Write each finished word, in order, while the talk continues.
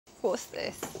What's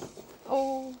this?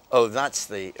 Oh. Oh, that's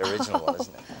the original one,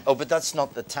 isn't it? Oh, but that's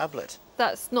not the tablet.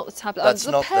 That's not the tablet. That's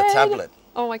not the tablet.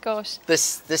 Oh my gosh.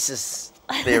 This is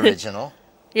the original.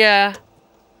 Yeah.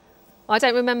 I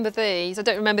don't remember these. I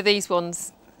don't remember these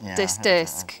ones. Yeah, This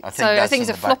disc. I think it's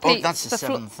a floppy. Oh, that's a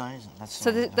 7000.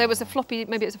 So there was a floppy.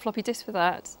 Maybe it was a floppy disk for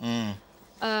that.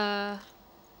 I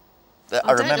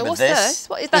don't remember know. What's this.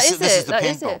 What is this that? is the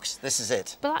paintbox. This is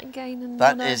it. Black Gain and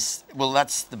That is, well,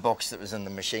 that's the box that was in the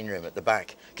machine room at the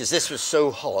back, because this was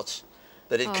so hot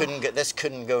that it couldn't get. This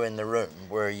couldn't go in the room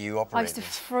where you operated. I used to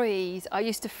freeze. I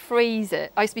used to freeze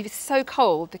it. I used to be so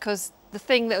cold because the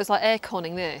thing that was like air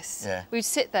conning this. Yeah. We'd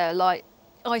sit there like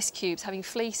ice cubes, having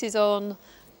fleeces on.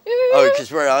 Oh,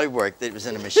 because where I worked, it was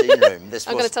in a machine room. This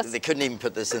was, they couldn't even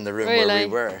put this in the room where we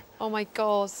were. Oh my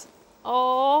God.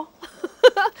 Oh.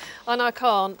 I know I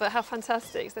can't, but how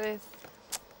fantastic this is.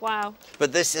 Wow.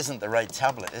 But this isn't the right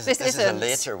tablet, is it? This is a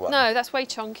later one. No, that's way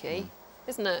chunky,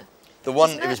 isn't it? The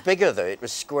one, it was bigger though, it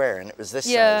was square and it was this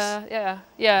size.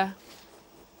 Yeah.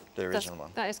 The original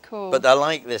one. That is cool. But I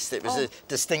like this, it was a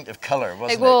distinctive colour,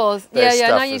 wasn't it? It was, Their yeah.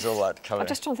 stuff Now was all that colour. I'm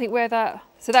just trying to think where that,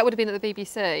 so that would have been at the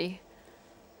BBC,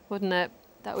 wouldn't it?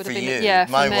 That would have been, you. yeah,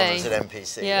 for My me. one was at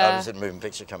MPC, I was at Moving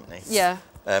Picture Company. Yeah.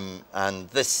 And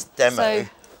this demo,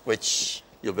 which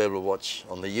you'll be able to watch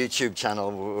on the YouTube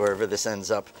channel, wherever this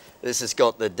ends up, this has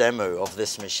got the demo of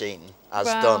this machine as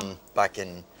done back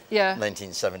in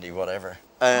 1970, whatever.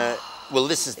 Well,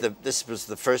 this was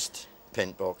the first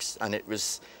paintbox, and it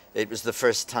was the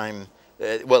first time.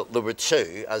 Well, there were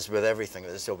two, as with everything.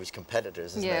 There's always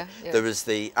competitors, isn't there? Yeah. There was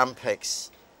the Ampex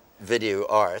Video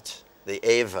Art, the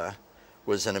Ava,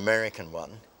 was an American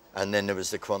one, and then there was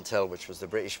the Quantel, which was the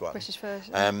British one. British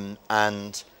version.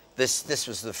 And this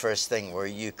was the first thing where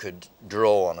you could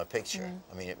draw on a picture.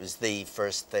 I mean, it was the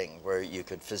first thing where you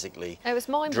could physically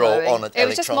draw on it. It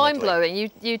was just mind blowing.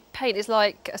 You'd paint as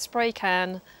like a spray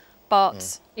can,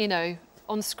 but you know,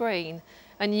 on screen,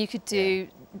 and you could do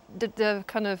the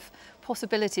kind of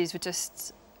possibilities were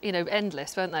just, you know,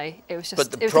 endless, weren't they? It was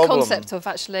just the concept of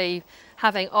actually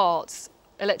having art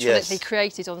electronically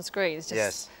created on screen. It's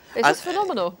just it's just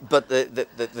phenomenal. But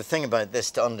the thing about this,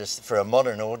 for a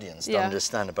modern audience to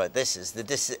understand about this, is that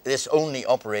this only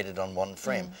operated on one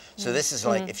frame. So this is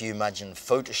like if you imagine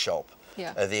Photoshop,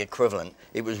 the equivalent.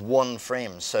 It was one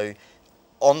frame. So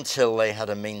until they had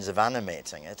a means of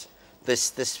animating it,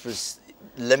 this was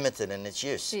limited in its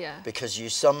use, because you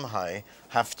somehow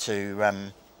have to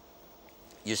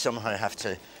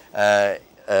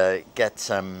get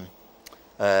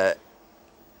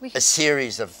a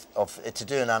series of to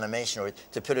do an animation or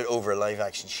to put it over a live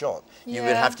action shot. You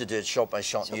would have to do it shot by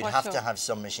shot. You'd have to have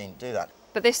some machine to do that.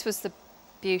 But this was the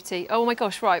beauty. Oh my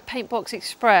gosh, right, Paintbox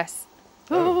Express.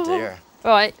 Oh dear.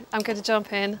 Right, I'm going to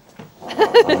jump in.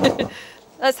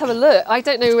 Let's have a look. I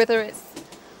don't know whether it's,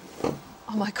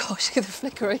 oh my gosh, look at the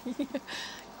flickering. I'm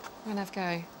going to have a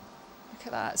go. Look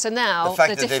at that. So now the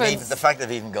fact that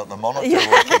they've even got the monitor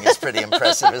working is pretty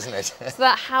impressive, isn't it? So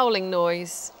that howling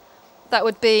noise, that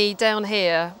would be down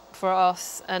here for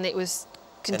us, and it was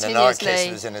continuously. And in our case,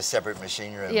 it was in a separate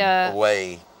machine room,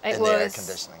 away in the air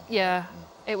conditioning. Yeah,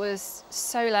 it was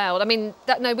so loud. I mean,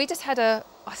 we just had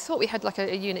I thought we had like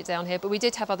a unit down here, but we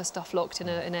did have other stuff locked in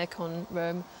an aircon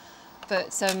room.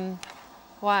 But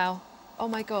wow, oh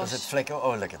my gosh. Does it flicker?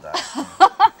 Oh, look at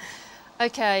that.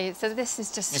 Okay, so this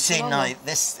is just. You see, now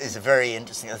this is a very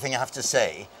interesting thing. I have to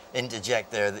say,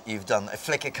 interject there that you've done a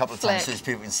flick a couple of times so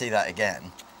people can see that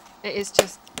again. It is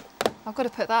just. I've got to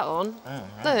put that on. Oh,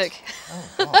 right. Look.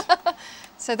 Oh, God.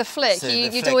 So the flick,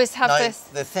 you'd always have this.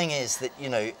 The thing is that, you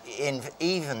know,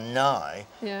 even now,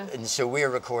 and so we're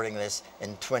recording this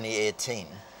in 2018,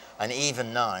 and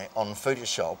even now on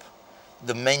Photoshop,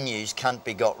 the menus can't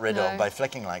be got rid of by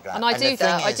flicking like that. And I do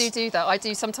that. I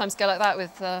do sometimes go like that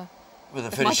with the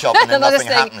Photoshop, and then nothing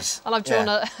happens. And I've drawn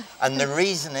it. And the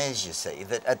reason is, you see,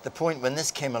 that at the point when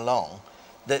this came along,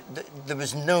 there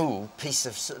was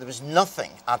there was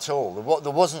nothing at all.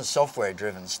 There wasn't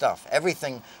software-driven stuff.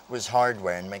 Everything was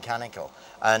hardware and mechanical,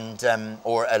 and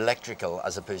or electrical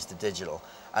as opposed to digital.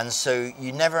 And so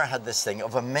you never had this thing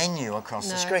of a menu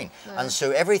across the screen. And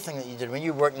so everything that you did when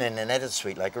you were working in an edit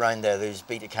suite, like around there, those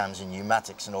Betacams and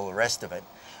pneumatics and all the rest of it,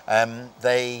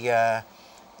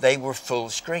 they were full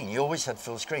screen. You always had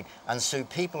full screen. And so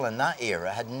people in that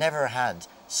era had never had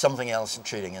something else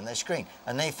intruding in their screen,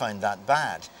 and they found that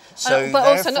bad. So, but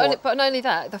also, not only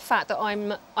that, the fact that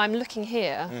I'm looking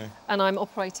here and I'm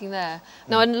operating there.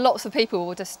 Now, and lots of people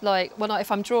will just like,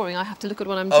 if I'm drawing, I have to look at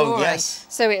what I'm drawing. Oh, yes.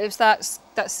 So it was that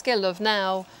skill of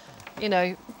now, you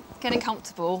know, getting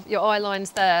comfortable. Your eye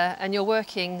line's there, and you're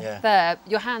working there.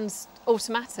 Your hands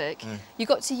automatic. You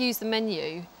got to use the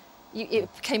menu.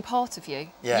 It became part of you.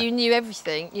 Yeah. You knew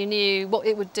everything. You knew what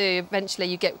it would do. Eventually,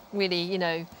 you get really, you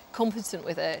know, competent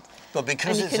with it. But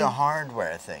because it's a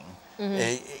hardware thing,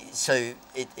 so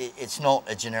it's not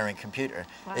a generic computer.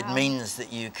 Wow. It means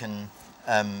that you can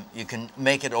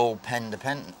make it all pen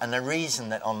dependent. And the reason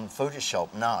that on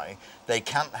Photoshop now they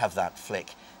can't have that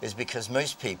flick is because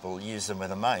most people use them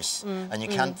with a mouse, and you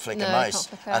can't flick a mouse,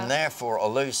 and therefore,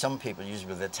 although some people use it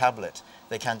with a tablet,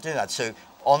 they can't do that. So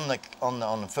on the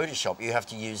Photoshop, you have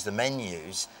to use the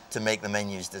menus to make the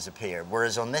menus disappear.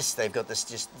 Whereas on this, they've got this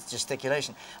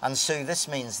gesticulation, and so this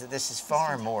means that this is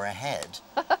far more ahead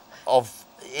of.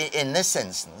 In this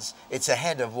instance, it's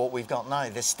ahead of what we've got now.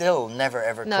 They're still never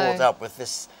ever caught up with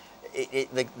this.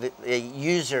 The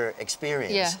user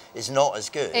experience is not as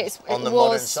good on the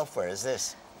modern software as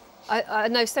this. I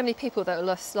know so many people that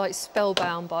were like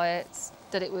spellbound by it.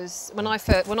 That it was when I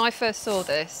first saw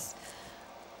this,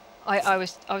 I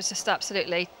was just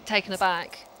absolutely taken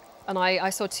aback, and I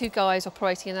saw two guys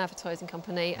operating an advertising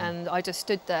company, and I just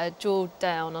stood there, jaw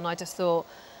down, and I just thought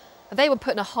they were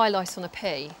putting a highlight on a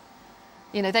P.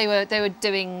 You know, they were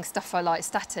doing stuff for like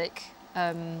static,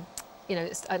 you know,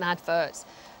 an advert.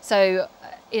 So,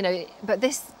 you know, but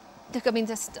this. Look, I mean,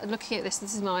 just looking at this.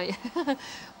 This is my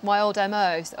my old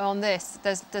MO. So on this,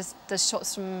 there's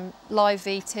shots from live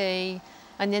VT,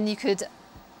 and then you could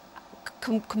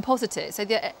composite it. So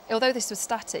although this was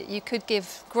static, you could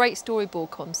give great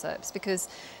storyboard concepts, because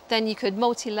then you could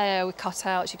multi-layer with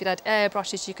cutouts. You could add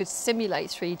airbrushes. You could simulate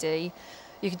 3D.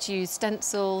 You could use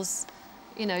stencils.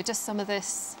 You know, just some of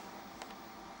this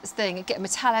thing. You get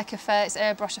metallic effects,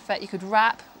 airbrush effect. You could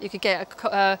wrap. You could get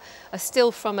a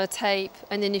still from a tape,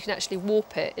 and then you can actually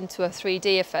warp it into a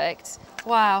 3D effect.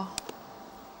 Wow.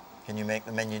 Can you make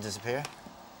the menu disappear?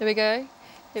 Here we go.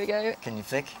 Here we go. Can you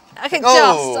flick? I can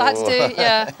just. I had to do,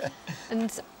 yeah.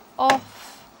 And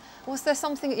off. Was there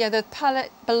something? Yeah, the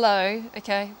palette below.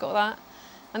 Okay, got that.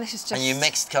 And this is just. And you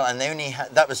mixed colour, and they only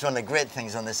that was one of the great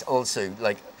things on this. Also,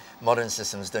 like modern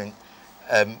systems don't.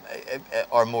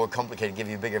 Are more complicated, give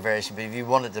you a bigger variation, but if you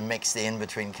wanted to mix the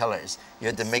in-between colours, you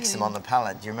had to mix them on the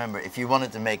palette. Do you remember? If you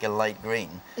wanted to make a light green,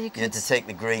 you had to take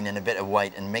the green and a bit of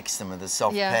white and mix them with a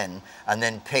soft pen, and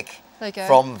then pick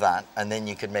from that, and then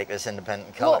you could make this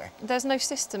independent colour. Well, there's no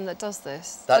system that does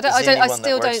this. I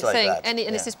still don't think any,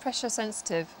 and this is pressure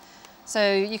sensitive.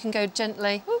 So you can go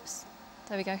gently, oops,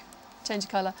 there we go, change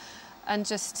the colour, and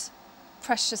just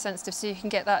pressure sensitive, so you can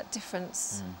get that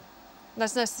difference.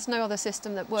 There's no other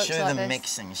system that works like this.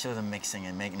 Show them mixing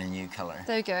and making a new colour.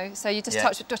 There you go. So you just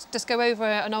touch, just go over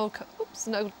an old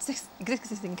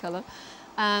existing colour,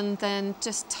 and then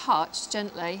just touch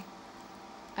gently,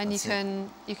 and you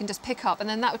can just pick up, and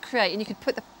then that would create, and you could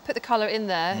put the colour in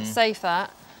there, save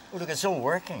that. Oh look, it's all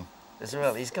working as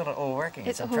well. He's got it all working.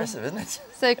 It's impressive, isn't it?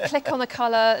 So click on the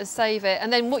colour and save it,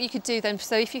 and then what you could do then.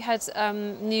 So if you had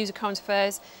news or current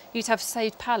affairs, you'd have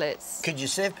saved palettes. Could you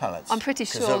save palettes? I'm pretty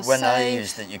sure. Because when I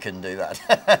used it, you couldn't do that.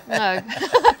 No.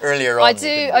 Earlier on,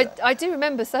 I do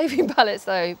remember saving palettes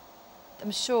though.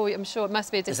 I'm sure it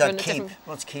must be a different. Is that keep?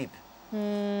 What's keep?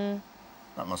 That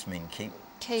must mean keep.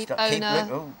 Keep owner.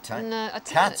 No,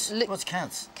 cats. What's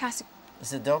cats?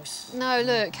 Is it dogs? No,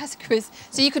 look, categories.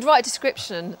 So you could write a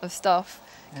description of stuff,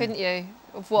 couldn't you,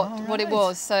 of what it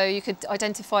was. So you could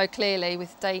identify clearly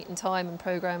with date and time and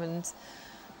programme, and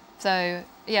so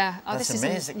yeah. That's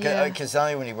amazing. Because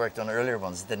I only worked on earlier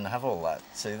ones, didn't have all that.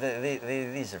 So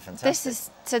these are fantastic. This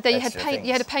is so. There you had paint.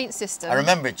 You had a paint system. I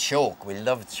remember chalk. We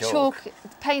loved chalk. Chalk.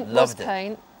 Paint was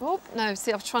paint. Oh no!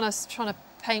 See, I was trying to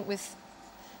paint with.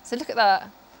 So look at that.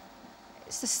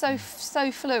 It's just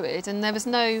so fluid, and there was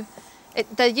no.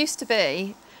 There used to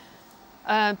be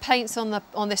paints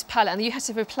on this palette, and you had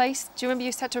to replace. Do you remember you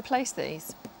used to have to replace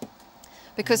these?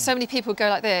 Because so many people go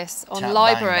like this on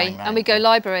library, and we go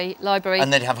library,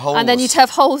 and they'd have holes, and then you'd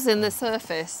have holes in the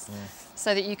surface,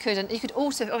 so that you could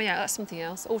auto. Oh yeah, that's something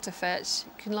else. Auto fetch.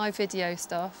 You can live video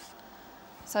stuff.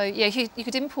 So yeah, you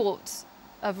could import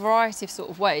a variety of sort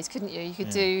of ways, couldn't you? You could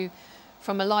do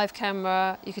from a live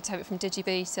camera. You could take it from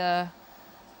Digibeta.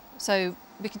 So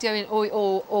we could go in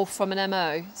or from an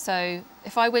MO. So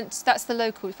if I went, if I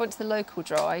went to the local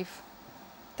drive,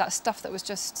 that's stuff that was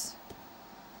just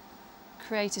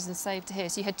created and saved to here.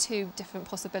 So you had two different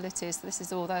possibilities. This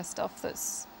is all their stuff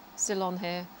that's still on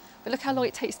here. But look how long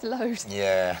it takes to load.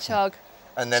 Yeah. Chug.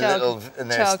 And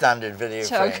their standard video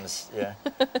frames. Yeah.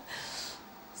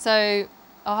 So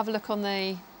I'll have a look on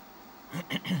the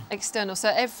external. So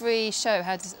every show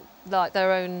had like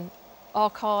their own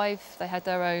archive. They had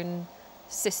their own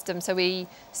system. So we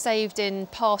saved in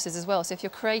passes as well. So if you're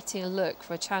creating a look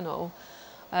for a channel,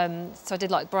 So I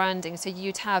did like branding. So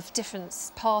you'd have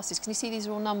different passes. Can you see these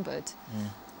are all numbered?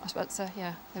 I was about to say,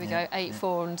 yeah, there we go, 8,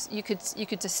 4, and you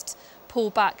could just pull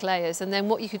back layers, and then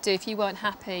what you could do if you weren't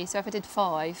happy, so if I did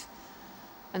 5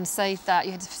 and saved that,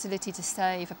 you had the facility to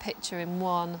save a picture in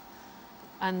 1,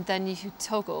 and then you could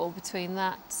toggle between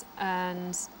that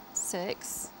and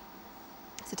 6.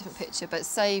 It's a different picture, but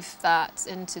save that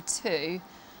into 2,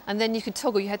 and then you could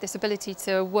toggle. You had this ability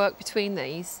to work between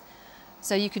these,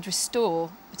 so you could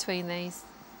restore between these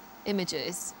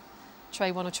images. Tray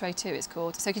 1 or tray 2 it's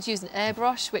called. So you could use an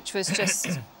airbrush, which was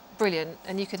just brilliant,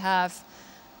 and you could have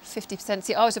 50%.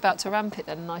 See, I was about to ramp it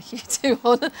then, like you do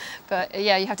on, but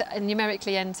yeah, you have to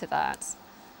numerically enter that,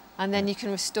 and then you can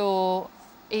restore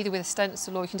either with a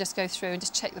stencil, or you can just go through and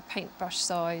just check the paintbrush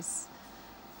size.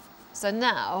 So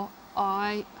now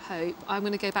I hope I'm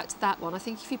going to go back to that one. I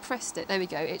think if you pressed it, there we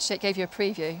go, it gave you a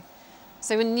preview.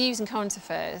 So in news and current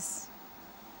affairs,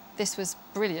 this was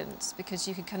brilliant because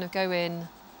you could kind of go in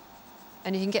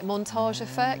and you can get montage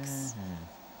effects.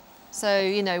 So,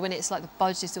 you know, when it's like the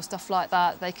budget or stuff like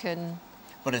that, they can...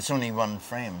 But it's only 1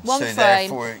 frame. One so frame.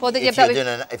 Therefore, well,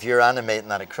 if you're animating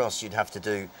that across, you'd have to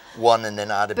do 1 and then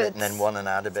add a bit, and then 1 and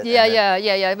add a bit.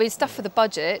 Yeah. I mean, stuff for the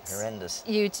budget. Horrendous.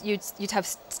 You'd have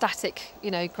static, you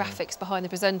know, graphics behind the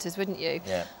presenters, wouldn't you?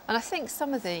 Yeah. And I think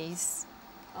some of these,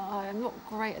 I'm not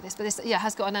great at this, but this, yeah,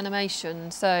 has got an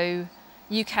animation, so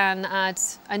you can add,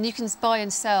 and you can buy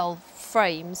and sell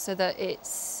frames so that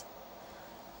it's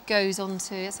goes on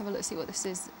to, let's have a look, see what this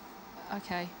is.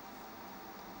 Okay,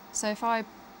 so if I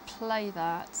play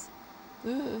that,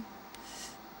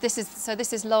 this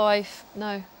is live.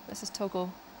 No, let's just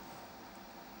toggle.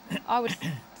 I would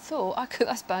thought I could.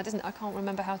 That's bad, isn't it? I can't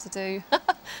remember how to do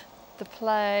the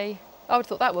play. I would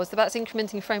have thought that's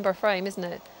incrementing frame by frame, isn't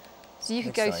it? So you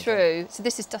could go through. So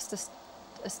this is just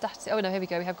a static. Oh no, here we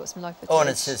go. We have got some live footage. Oh, and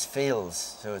it says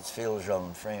fields, so it's fields rather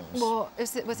than frames. What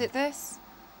is it? Was it this?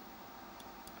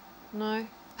 No.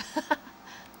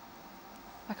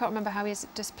 I can't remember how he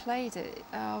just played it.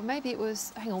 Maybe it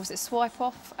was, hang on, was it swipe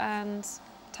off and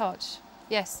touch?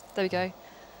 Yes, there we go.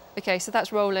 Okay, so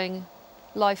that's rolling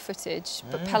live footage,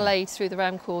 but played through the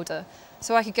camcorder.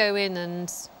 So I could go in and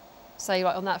say,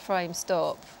 right, on that frame,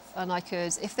 stop. And I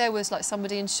could, if there was like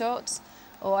somebody in shot,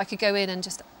 or I could go in and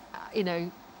just, you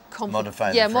know,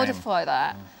 modify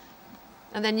that.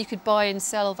 And then you could buy and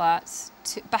sell that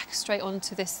back straight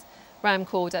onto this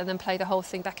camcorder and then play the whole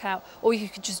thing back out, or you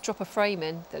could just drop a frame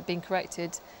in that had been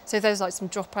corrected. So if there's like some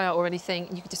drop out or anything,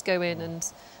 you could just go in and,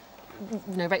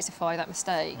 you know, rectify that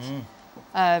mistake.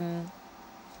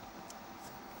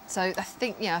 So I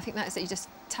think that is it. You just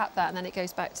tap that and then it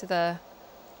goes back to the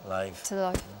live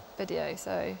video.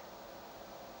 So,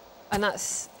 and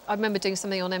that's, I remember doing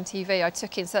something on MTV. I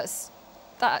took in, so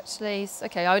that actually is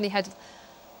okay. I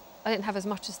didn't have as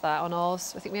much as that on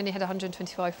ours. I think we only had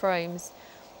 125 frames.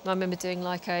 And I remember doing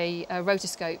like a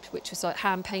rotoscope, which was like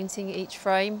hand painting each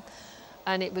frame,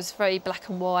 and it was very black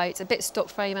and white, a bit stock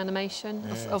frame animation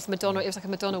of Madonna. It was like a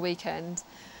Madonna weekend,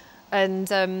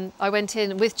 and I went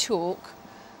in with chalk,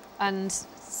 and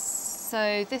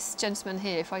so this gentleman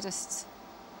here, if I just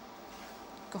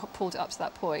pulled it up to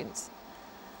that point,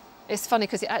 it's funny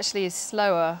because it actually is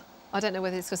slower. I don't know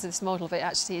whether it's because of this model, but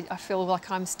actually I feel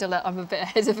like I'm a bit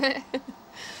ahead of it.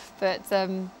 But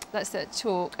that's the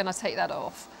chalk, and I take that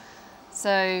off.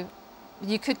 So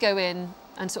you could go in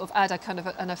and sort of add a kind of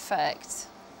an effect.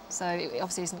 So it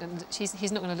obviously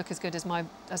he's not going to look as good as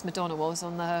Madonna was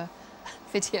on the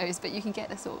videos, but you can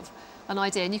get a sort of an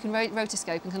idea, and you can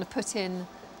rotoscope and kind of put in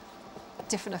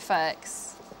different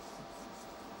effects,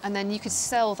 and then you could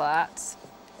sell that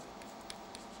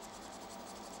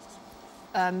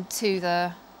to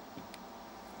the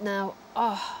now.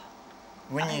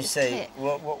 When you say,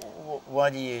 why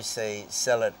do you say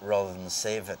sell it rather than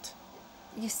save it?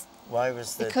 Why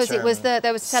was the because term it was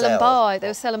there was sell and buy. There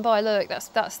was sell and buy. Look,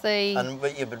 that's the. And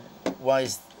but why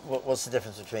is what's the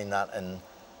difference between that and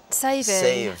saving?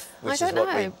 Save, which I don't is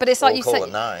what know. we but it's like you call say.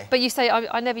 It now. But you say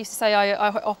I never used to say I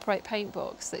operate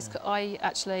paintbox.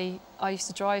 I used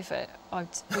to drive it. I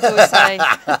would always say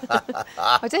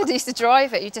I used to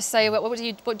drive it. You just say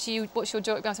what's your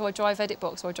job? So I drive edit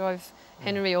box, or I drive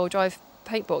Henry, or drive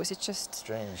paintbox. It's just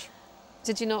strange.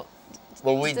 Did you not?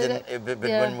 Well, we didn't. But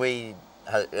when we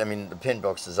had, I mean, the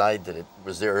paintbox as I did it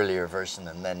was the earlier version,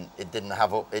 and then it didn't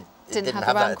have it didn't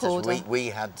have that. We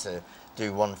had to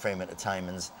do 1 frame at a time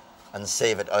and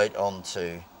save it out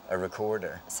onto a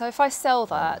recorder. So if I sell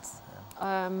that,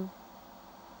 I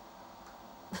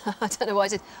don't know what I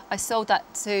did. I sold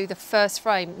that to the first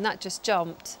frame, and that just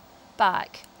jumped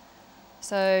back.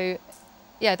 So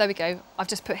yeah, there we go. I've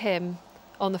just put him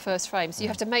on the first frame. So you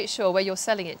have to make sure where you're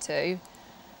selling it to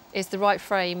is the right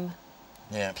frame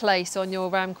place on your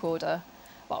ramcorder.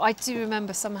 But I do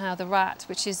remember somehow the rat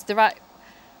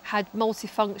had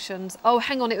multi-functions. Oh,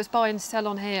 hang on, it was buy and sell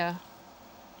on here.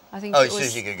 I think it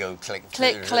was, so you could go click,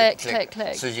 click.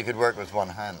 So you could work with one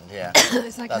hand, yeah.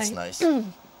 Exactly. That's nice.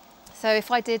 So if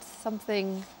I did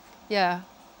something,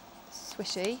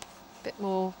 swishy, a bit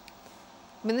more,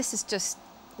 I mean, this is just,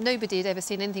 nobody had ever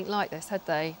seen anything like this, had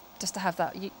they? Just to have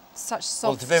that, such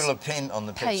soft. Well, to be able to paint on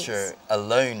the picture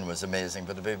alone was amazing,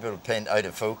 but to be able to paint out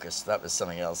of focus, that was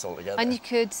something else altogether. And you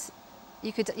could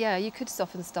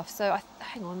soften stuff. So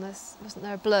hang on, wasn't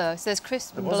there a blur? So there's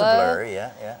crisp and blur. There was a blur,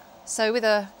 yeah. So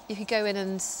you could go in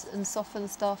and soften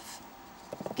stuff,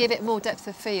 give it more depth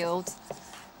of field.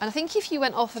 And I think if you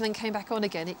went off and then came back on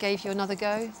again, it gave you another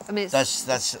go. I mean,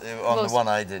 that's on the one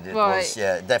I did. It was,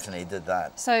 it definitely did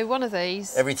that. So one of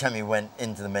these. Every time you went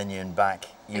into the menu and back,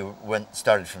 you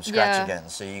started from scratch again,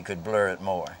 so you could blur it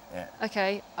more. Yeah.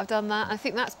 Okay, I've done that. I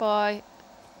think that's by.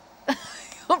 I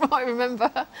can't quite remember.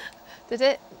 Did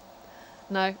it?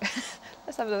 No.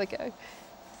 Let's have another go.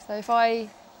 So if I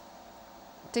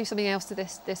do something else to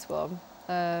this one,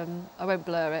 I won't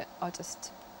blur it.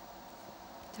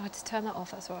 Did I just turn that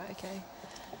off? That's all right, okay.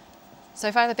 So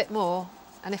if I had a bit more,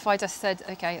 and if I just said,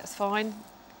 okay, that's fine,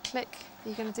 click, are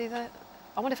you going to do that?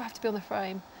 I wonder if I have to be on the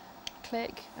frame.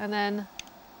 Click, and then,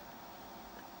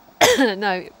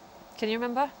 no, can you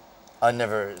remember? I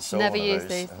never saw never one used of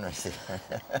those. these.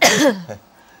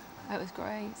 That was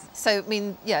great. So, I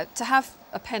mean, yeah, to have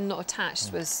a pen not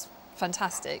attached was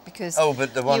fantastic because. Oh,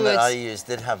 but the one that I used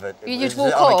did have it. You'd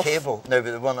walk on off. A cable. No,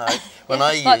 but the one when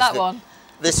I used like that one.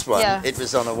 This one, it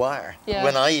was on a wire. Yeah.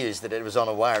 When I used it, it was on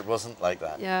a wire. It wasn't like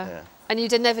that. Yeah. And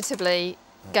you'd inevitably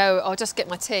go, I'll just get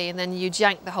my tea, and then you'd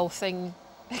yank the whole thing,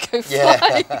 go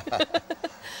flying.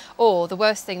 Or the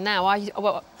worst thing now,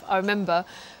 what I remember,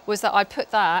 was that I'd clip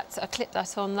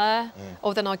that on there,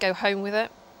 or then I'd go home with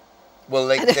it. Well,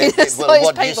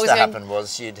 what used to happen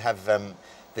was you'd have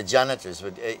the janitors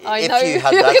would, if you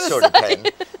had that sort of pen,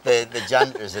 the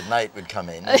janitors at night would come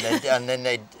in and then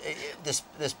they'd, this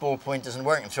ballpoint doesn't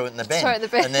work, and throw it in the bin.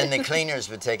 And then the cleaners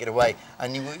would take it away.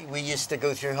 And we used to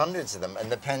go through hundreds of them,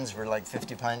 and the pens were like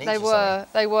 £50 each.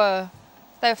 They were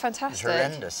fantastic. It was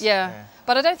horrendous. Yeah.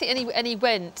 But I don't think any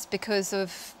went because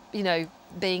of,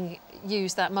 being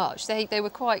used that much. They were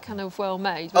quite kind of well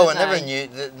made. Oh,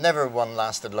 I never one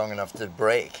lasted long enough to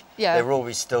break. Yeah. They were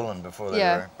always stolen before they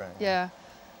were. Yeah.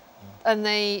 And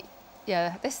the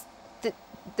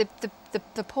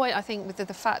point, I think, with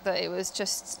the fact that it was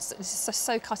just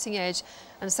so cutting edge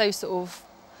and so sort of,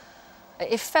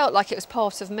 it felt like it was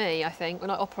part of me, I think, when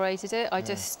I operated it. I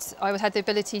had the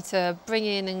ability to bring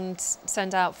in and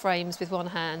send out frames with one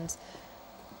hand,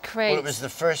 create. Well, it was the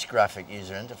first graphic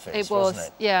user interface, wasn't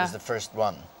it? Yeah. It was the first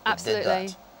one that Absolutely. did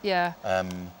that. Yeah.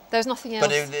 There was nothing else.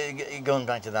 But going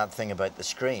back to that thing about the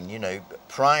screen,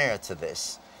 prior to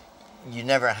this, you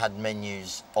never had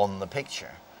menus on the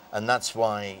picture, and that's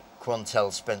why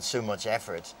Quantel spent so much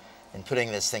effort in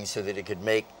putting this thing so that it could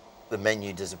make the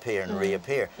menu disappear and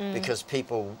reappear, because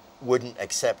people wouldn't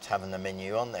accept having the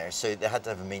menu on there, so they had to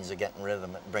have a means of getting rid of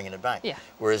them and bringing it back. Yeah.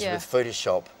 Whereas with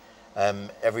Photoshop,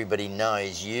 everybody now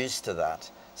is used to that,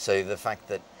 so the fact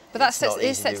that it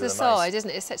sets to the side,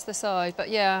 isn't it? It sets to the side, but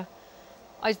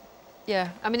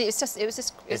I mean, it's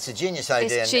a genius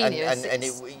idea, it's genius. and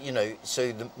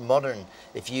so the modern,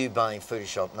 if you buy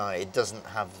Photoshop now, it doesn't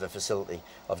have the facility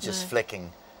of just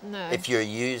flicking. No. If you're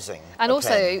using and also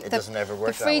pen, it doesn't ever work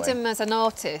the freedom as an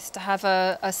artist to have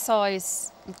a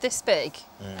size this big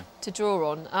to draw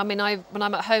on. I mean, when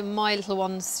I'm at home, my little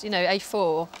one's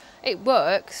A4. It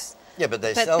works. Yeah, but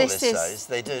they sell this size.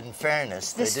 They do, in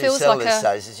fairness, they do sell like this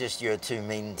size. It's just you're too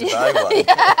mean to buy one.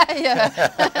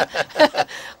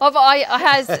 Oh, but I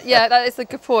had, that is a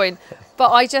good point.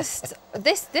 But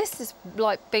this is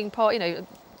like being part,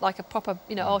 like a proper,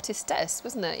 artist desk,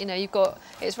 wasn't it? It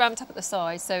was ramped up at the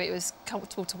side, so it was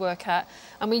comfortable to work at.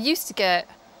 And we used to get,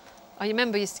 I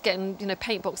remember getting,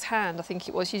 paintbox hand, I think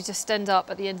it was. You just stand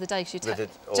up at the end of the day. With it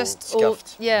all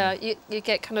scuffed. You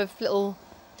get kind of little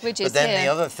ridges. But then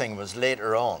the other thing was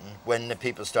later on, when the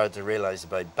people started to realise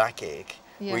about backache,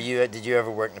 did you ever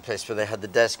work in a place where they had the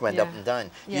desk went up and down?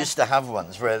 You used to have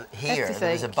ones where here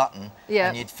there was a button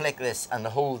and you'd flick this and the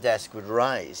whole desk would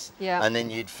rise, and then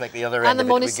you'd flick the other end and of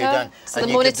it would go down. So and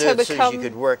the you monitor could do it would so come. You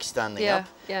could work standing up,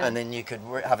 yeah. and then you could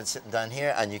have it sitting down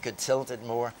here, and you could tilt it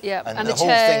more, and the whole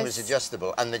thing was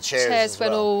adjustable, and the chairs as well.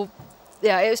 Went all.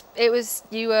 Yeah, it was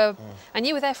you were, and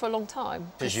you were there for a long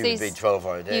time. Because you would be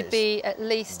 12-hour days. You'd be at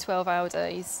least 12-hour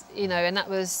days, and that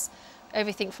was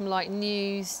everything from like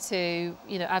news to,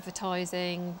 you know,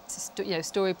 advertising to, you know,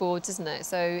 storyboards, isn't it?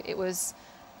 So it was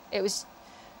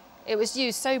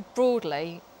used so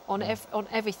broadly on on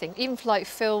everything, even for like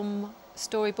film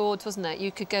storyboards, wasn't it?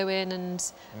 You could go in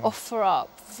and offer up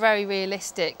very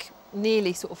realistic,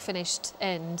 nearly sort of finished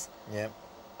end. Yeah.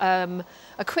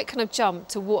 A quick kind of jump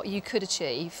to what you could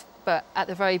achieve, but at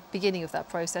the very beginning of that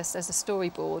process as a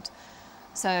storyboard.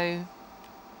 So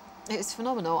it's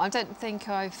phenomenal. I don't think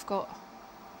I've got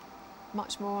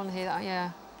much more on here.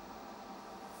 Yeah.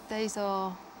 These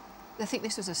are, I think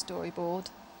this was a storyboard.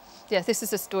 Yeah, this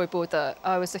is a storyboard that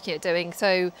I was looking at doing.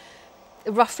 So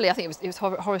roughly, I think it was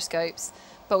horoscopes,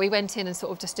 but we went in and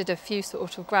sort of just did a few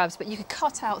sort of grabs, but you could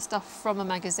cut out stuff from a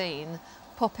magazine,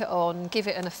 pop it on, give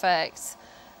it an effect,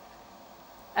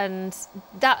 and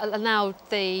that allowed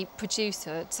the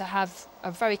producer to have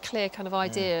a very clear kind of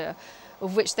idea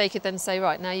of which they could then say,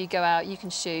 right, now you go out, you can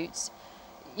shoot,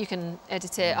 you can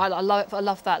edit it. I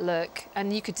love that look,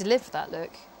 and you could deliver that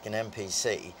look. In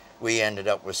MPC, we ended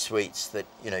up with suites that,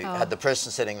 you know, had the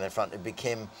person sitting in the front. It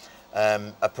became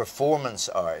a performance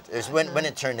art. It was when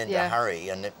it turned into Harry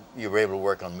and you were able to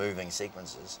work on moving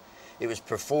sequences. It was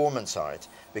performance art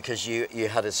because you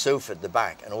had a sofa at the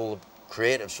back and all the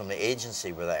creatives from the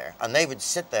agency were there, and they would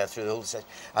sit there through the whole session,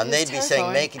 and they'd be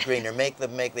saying, make it greener, make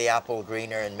the apple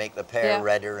greener, and make the pear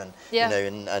redder, and you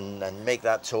know, and make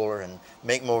that taller, and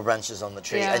make more branches on the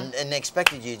tree, and they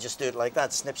expected you to just do it like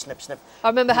that, snip, snip, snip.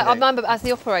 I remember as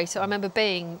the operator, I remember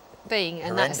being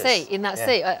in that seat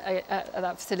at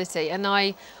that facility, and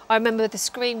I remember the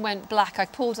screen went black. I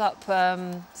pulled up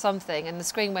something, and the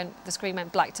screen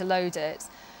went black to load it.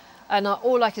 And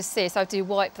all I could see, so I do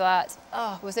wipe that.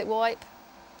 Was it wipe?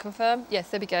 Confirm? Yes,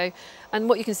 there we go. And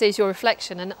what you can see is your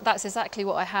reflection, and that's exactly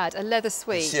what I had, a leather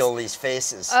suite. You see all these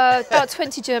faces. About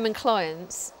 20 German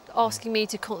clients asking me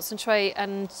to concentrate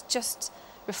and just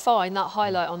refine that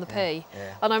highlight on the P.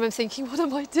 Yeah. And I remember thinking, what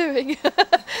am I doing?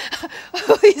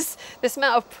 This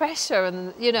amount of pressure,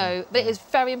 and you know, but it is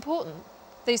very important.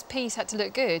 These P's had to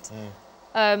look good.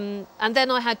 And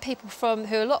then I had people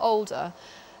who are a lot older,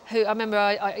 who I remember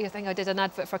I think I did an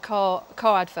advert for a car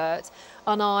advert,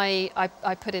 and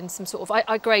I put in some sort of,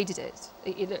 I graded it.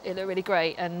 It looked really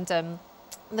great, and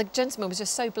the gentleman was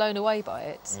just so blown away by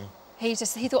it. He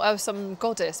thought I was some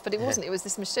goddess, but it wasn't. It was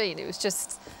this machine. It was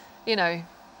just, you know,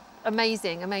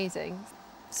 amazing, amazing.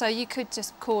 So you could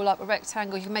just call up a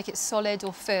rectangle. You can make it solid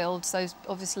or filled. So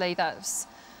obviously that's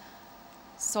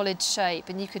solid shape,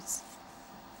 and you could.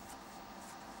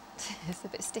 It's a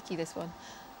bit sticky, this one.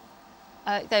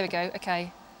 There we go,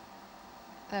 okay.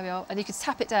 There we are, and you could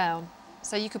tap it down.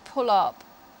 So you could pull up,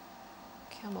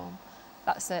 come on,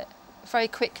 that's it. Very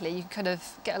quickly, you can kind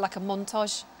of get like a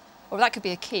montage, or that could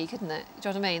be a key, couldn't it? Do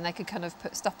you know what I mean? They could kind of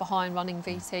put stuff behind running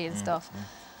VT and stuff.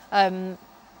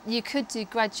 You could do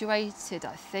graduated,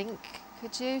 I think,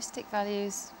 could you? Stick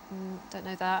values, don't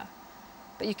know that.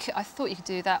 But you could, I thought you could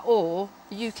do that, or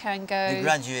you can go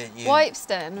wipe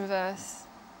stem, reverse,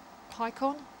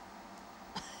 Hicon.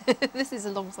 This is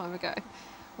a long time ago.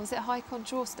 Was it Hicon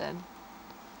draw stem?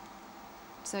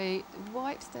 So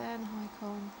wipe stem,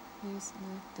 Hicon, use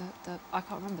I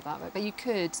can't remember that, but you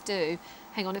could do,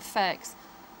 hang on, effects,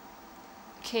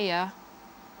 Kia,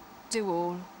 do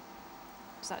all.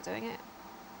 Is that doing it?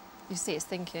 You see it's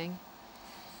thinking.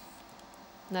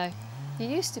 No. You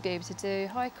used to be able to do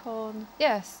Hicon.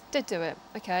 Yes, did do it.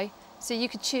 Okay. So you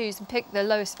could choose and pick the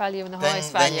lowest value and the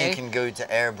highest value. Then you can go to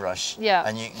airbrush. Yeah.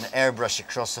 And you can airbrush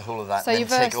across the whole of that. So and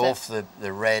then take off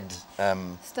the red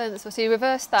stencil. So you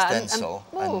reverse that stencil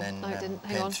and then I didn't.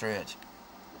 Hang paint on. through it.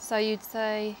 So you'd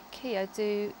say Kia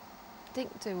do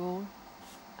all,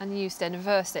 and you then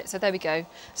reverse it. So there we go.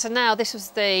 So now this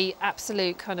was the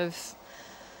absolute kind of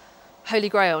holy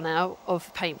grail now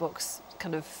of paintbox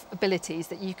kind of abilities,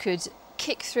 that you could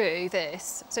kick through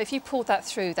this. So if you pulled that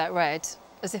through, that red,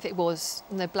 as if it was,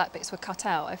 and the black bits were cut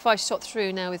out. If I shot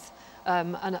through now with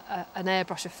an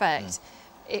airbrush effect,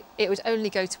 it would only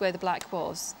go to where the black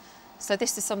was. So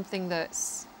this is something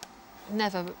that's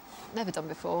never done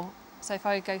before. So if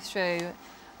I go through,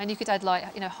 and you could add like,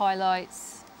 you know,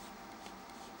 highlights,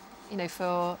 you know,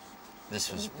 for... This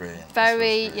was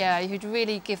brilliant. Yeah, you could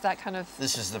really give that kind of...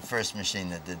 This was the first machine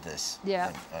that did this.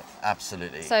 Yeah.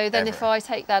 Absolutely. So then if I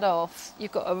take that off,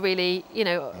 you've got a really, you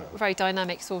know, very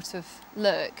dynamic sort of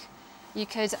look. You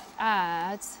could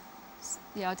add,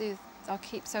 I'll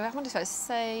keep, so I wonder if I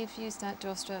save, use that,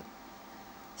 draw strip,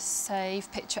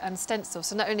 save, picture and stencil.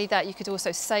 So not only that, you could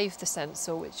also save the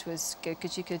stencil, which was good,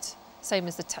 because you could, same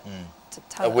as the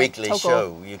a weekly toggle.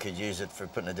 show, you could use it for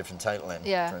putting a different title in,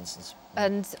 for instance.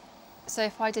 And so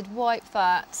if I did wipe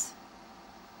that,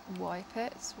 wipe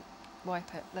it,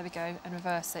 wipe it. There we go, and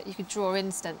reverse it. You could draw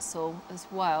in stencil as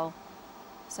well.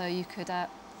 So you could,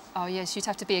 oh yes, you'd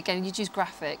have to be, again, you'd use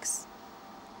graphics.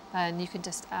 And you can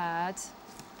just add.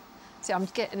 See, I'm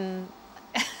getting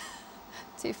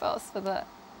too fast for that.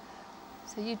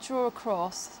 So you draw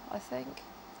across, I think.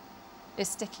 It's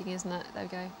sticking, isn't it? There we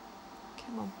go.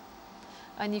 Come on.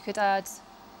 And you could add,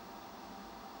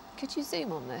 could you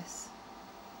zoom on this?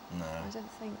 No. I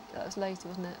don't think, that was later,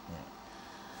 wasn't it?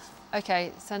 Yeah.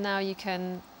 Okay, so now you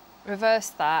can reverse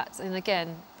that and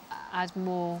again, add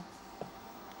more.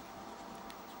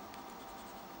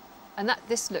 And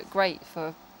this looked great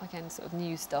for, again, sort of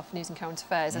news stuff, news and current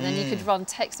affairs. And then you could run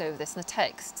text over this, and the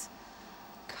text,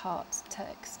 cut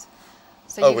text.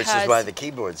 So which is why the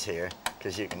keyboard's here,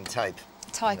 because you can type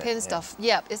in stuff.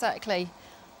 Yep, exactly.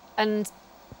 And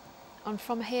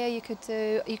from here you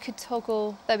could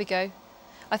toggle, there we go.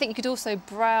 I think you could also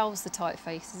browse the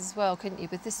typefaces as well, couldn't you?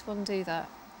 With this one, do that.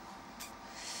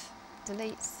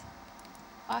 Delete.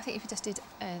 I think if you just did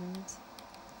end,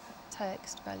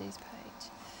 text, values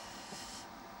page.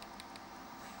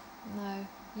 No,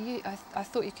 I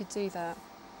thought you could do that.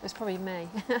 It was probably me.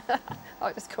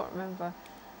 I just can't remember.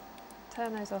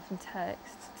 Turn those off in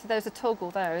text. So there's a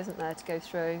toggle there, isn't there, to go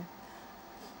through?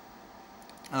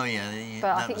 Oh yeah.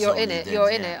 But I think you're in it. You're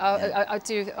in it. I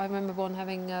do. I remember one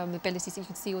having the ability so you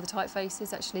can see all the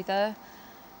typefaces actually there.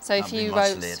 So if you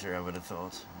wrote later, I would have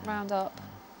thought. Round up.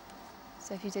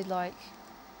 So if you did like,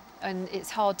 and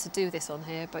it's hard to do this on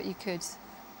here, but you could.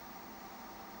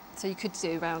 So you could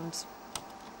do round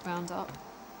up.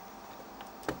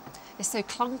 It's so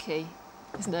clunky,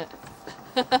 isn't it?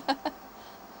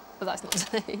 But that's not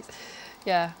today's.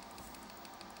 Yeah.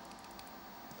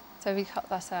 So we cut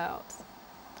that out.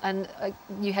 And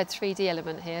you had 3D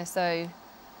element here, so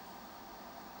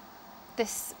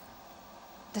this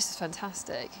is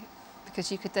fantastic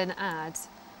because you could then add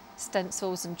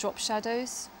stencils and drop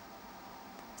shadows.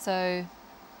 So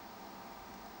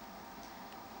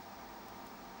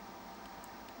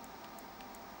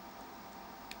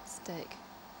stick.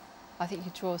 I think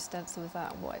you could draw a stencil with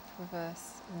that, wipe,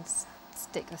 reverse, and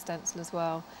stick the stencil as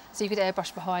well. So you could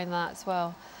airbrush behind that as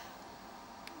well.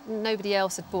 Nobody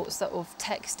else had brought sort of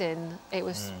text in. It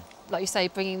was, like you say,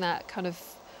 bringing that kind of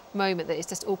moment that it's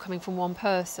just all coming from one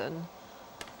person.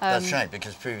 That's right,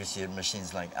 because previously you had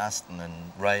machines like Aston and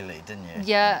Riley, didn't you?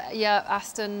 Yeah,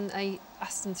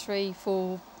 Aston 3,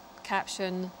 4,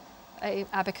 Caption,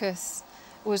 Abacus,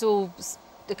 was all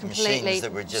completely machines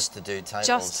that were just to do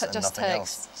titles and nothing text,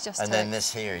 else. Just and text. Then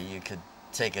this here, you could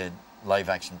take a live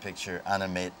action picture,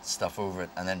 animate stuff over it,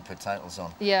 and then put titles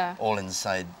on. Yeah. All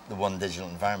inside the one digital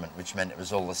environment, which meant it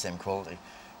was all the same quality.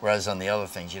 Whereas on the other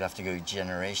things, you'd have to go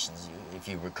generations. If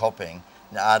you were copying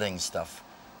and adding stuff,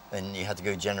 then you had to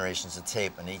go generations of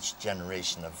tape, and each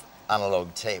generation of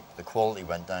analog tape, the quality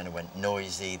went down, it went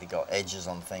noisy, they got edges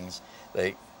on things,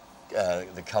 the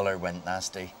colour went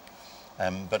nasty.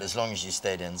 But as long as you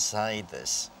stayed inside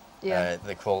this,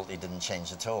 the quality didn't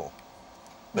change at all.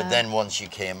 But then once you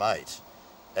came out,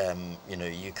 you know,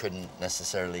 you couldn't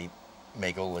necessarily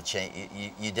make all the change.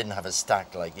 You didn't have a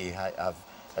stack like you have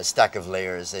a stack of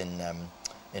layers in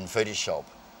Photoshop.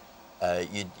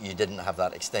 You didn't have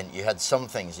that extent. You had some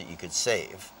things that you could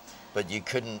save, but you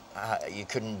couldn't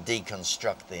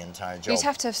deconstruct the entire job. You'd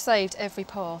have to have saved every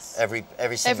pass. Every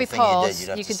single thing pass, you did, you'd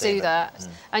have you to could save do that,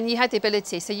 and you had the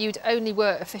ability. So you'd only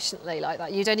work efficiently like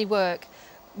that. You'd only work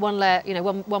one layer, you know,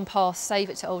 one pass, save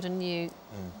it to old and new,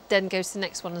 then go to the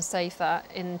next one and save that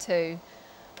into.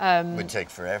 Would take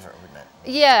forever, wouldn't it?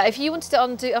 Yeah, if you wanted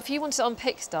to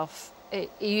unpick stuff,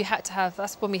 you had to have.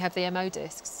 That's when we have the MO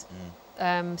discs.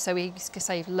 So we could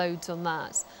save loads on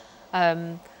that,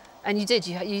 and you did.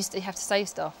 You have to save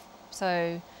stuff.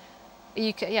 So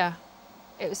you could, yeah.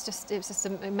 It was just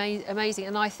amazing,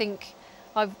 and I think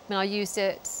I used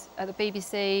it at the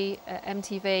BBC, at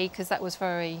MTV, because that was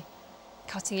very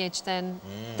cutting edge then.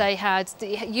 They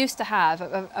used to have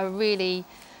a really,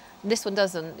 this one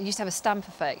doesn't, it used to have a stamp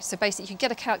effect. So basically you could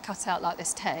get a cut out like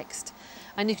this text,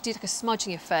 and you could do like a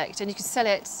smudging effect, and you could sell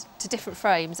it to different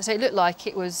frames. So it looked like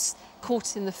it was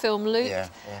caught in the film loop,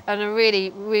 and a really,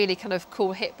 really kind of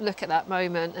cool hip look at that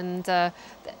moment. And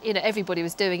you know, everybody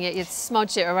was doing it. You'd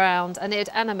smudge it around, and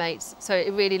it'd animate, so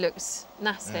it really looked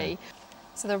nasty.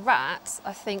 So the rat,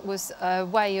 I think, was a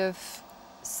way of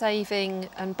saving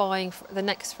and buying the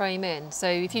next frame in. So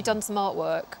if you've done some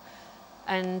artwork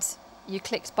and you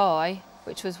clicked buy,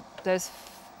 which was, there's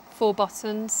 4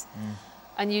 buttons,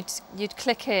 and you'd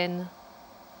click in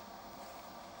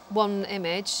one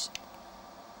image.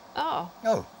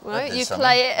 Right, you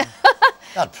play it.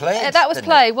 That played. That was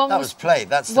play. That was play.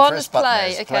 That's the first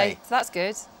button. Okay, so that's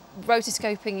good.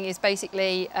 rotoscoping is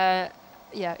basically, yeah,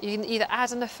 you can either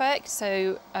add an effect,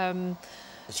 so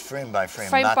it's frame by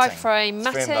frame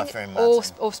matting,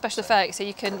 or special effects. So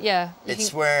you can, yeah.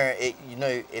 It's where you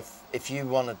know, if you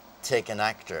want to take an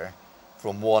actor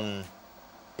from one,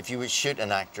 if you would shoot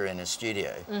an actor in a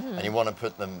studio and you want to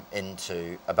put them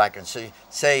into a background, so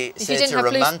say it's a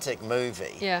romantic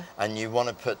movie, and you want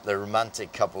to put the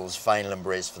romantic couple's final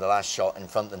embrace for the last shot in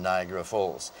front of Niagara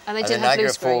Falls, and the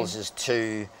Niagara Falls is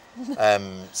too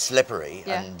slippery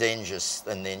and dangerous,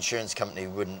 and the insurance company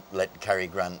wouldn't let Cary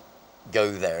Grant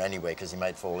go there anyway because he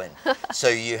might fall in. So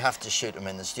you have to shoot them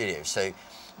in the studio. So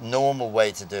normal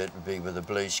way to do it would be with a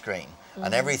blue screen,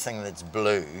 and everything that's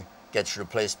blue gets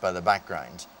replaced by the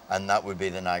background, and that would be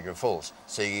the Niagara Falls.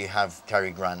 So you have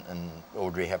Cary Grant and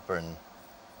Audrey Hepburn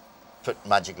put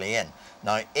magically in.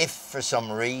 Now, if for some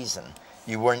reason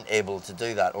you weren't able to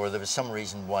do that, or there was some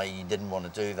reason why you didn't want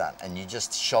to do that, and you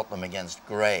just shot them against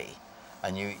grey,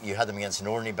 and you had them against an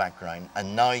ordinary background,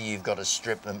 and now you've got to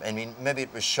strip them. I mean, maybe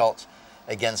it was shot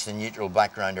against a neutral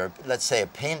background, or let's say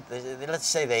let's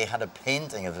say they had a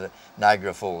painting of the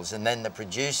Niagara Falls, and then the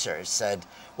producer said,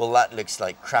 well, that looks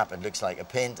like crap, it looks like a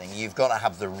painting. You've got to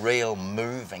have the real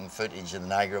moving footage of the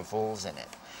Niagara Falls in it.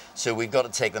 So we've got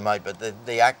to take them out, but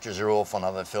the actors are off on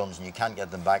other films and you can't get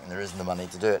them back, and there isn't the money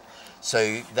to do it.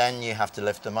 So then you have to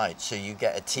lift them out. So you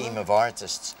get a team of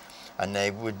artists, and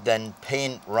they would then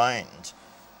paint round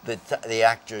the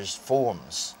actors'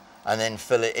 forms and then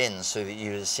fill it in so that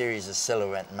you had a series of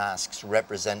silhouette masks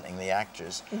representing the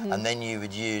actors. And then you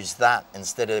would use that,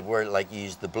 instead of where like you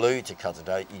used the blue to cut it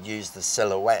out, you'd use the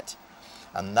silhouette.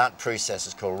 And that process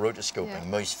is called rotoscoping.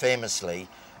 Most famously,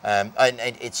 and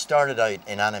it started out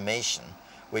in animation,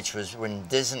 which was when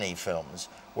Disney films,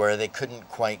 where they couldn't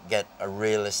quite get a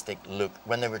realistic look.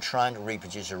 When they were trying to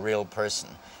reproduce a real person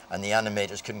and the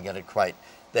animators couldn't get it quite,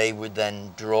 they would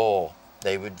then draw,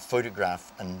 they would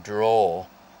photograph and draw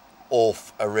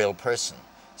off a real person.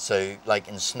 So like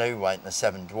in Snow White and the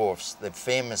Seven Dwarfs, they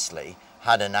famously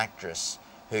had an actress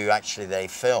who actually they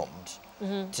filmed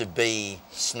to be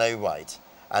Snow White,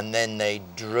 and then they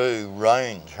drew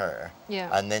round her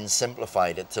and then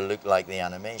simplified it to look like the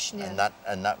animation. And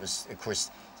that was, of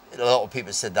course, a lot of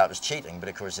people said that was cheating, but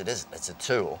of course it isn't. It's a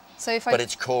tool. So but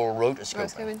it's called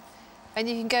rotoscoping. And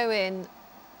you can go in,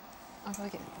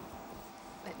 but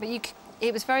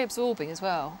it was very absorbing as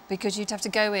well, because you'd have to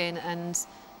go in and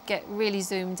get really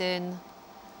zoomed in.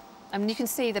 I mean, you can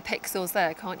see the pixels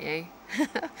there, can't you?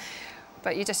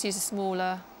 But you just use a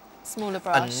smaller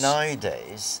brush. And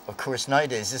nowadays, of course,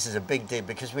 this is a big deal,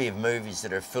 because we have movies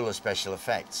that are full of special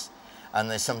effects,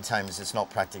 and sometimes it's not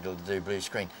practical to do blue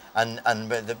screen, and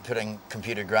they're putting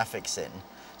computer graphics in.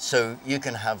 So you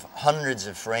can have hundreds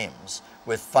of frames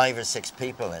with 5 or 6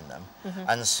 people in them,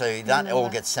 and so that all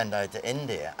gets sent out to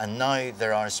India. And now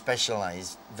there are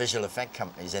specialised visual effect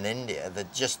companies in India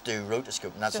that just do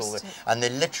rotoscope, and that's all. And they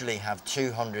literally have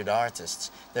 200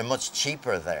 artists. They're much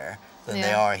cheaper there than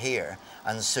they are here.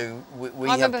 And so we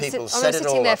have people set it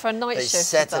all up. They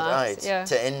set it out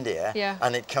to India,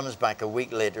 and it comes back a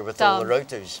week later with all the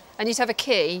rotos. And you'd have a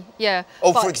key,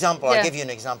 Oh, for example, I'll give you an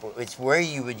example. It's where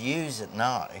you would use it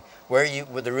now,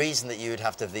 with the reason that you would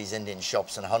have to have these Indian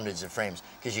shops and hundreds of frames,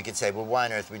 because you could say, well, why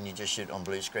on earth wouldn't you just shoot on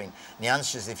blue screen? And the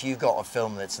answer is, if you've got a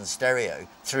film that's in stereo,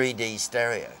 3D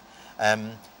stereo,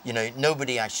 you know,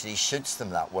 nobody actually shoots them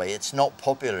that way. It's not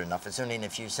popular enough. It's only in a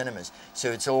few cinemas.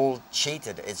 So it's all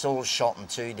cheated. It's all shot in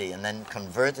 2D and then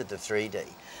converted to 3D.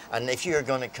 And if you're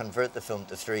going to convert the film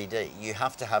to 3D, you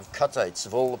have to have cutouts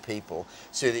of all the people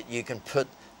so that you can put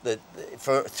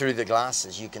through the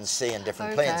glasses, you can see in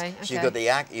different planes. So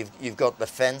you've got the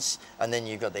fence, and then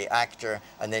you've got the actor,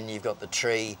 and then you've got the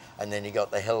tree, and then you've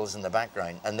got the hills in the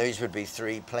background, and those would be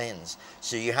 3 planes.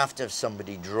 So you have to have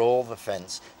somebody draw the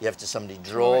fence, you have to somebody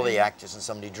draw the actors, and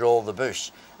somebody draw the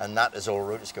bush, and that is all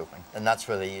rotoscoping, and that's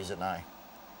where they use it now.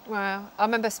 Wow, I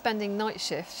remember spending night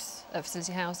shifts at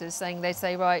facility houses, they'd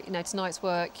say, right, you know, tonight's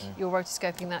work, you're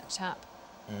rotoscoping that chap.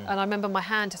 And I remember my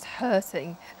hand just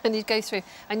hurting, and you'd go through,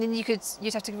 and then you'd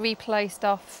have to replay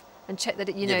stuff and check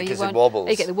that you wobbles.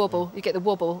 You get the wobble, you get the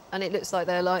wobble, and it looks like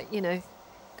they're like, you know,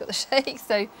 got the shake.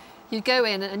 So you'd go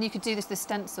in and you could do this with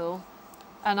stencil,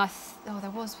 and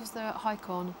was there at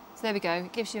Hicon? So there we go.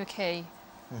 It gives you a key,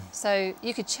 so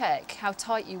you could check how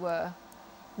tight you were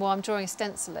while I'm drawing a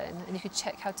stencil in, and you could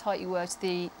check how tight you were to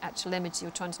the actual image you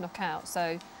were trying to knock out.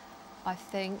 So I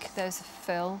think there's a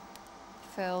fill.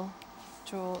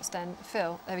 Draw,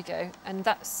 fill, there we go. And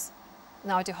that's,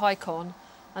 now I do Hicon,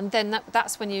 and then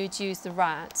that's when you'd use the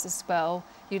rats as well.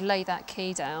 You'd lay that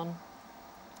key down.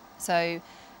 So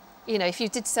you know, if you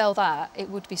did sell that, it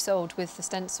would be sold with the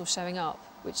stencil showing up,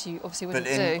 which you obviously wouldn't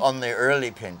do. But on the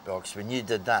early paintbox, when you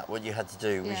did that, what you had to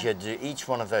do was you had to do each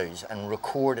one of those and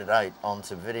record it out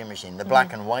onto the video machine, the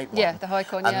black and white one. Yeah, the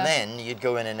Hi-Con, and then you'd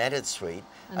go in an edit suite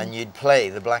and you'd play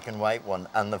the black and white one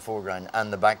and the foreground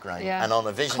and the background. And on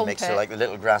a vision mixer, like the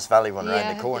little Grass Valley one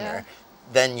around the corner,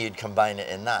 then you'd combine it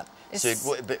in that. So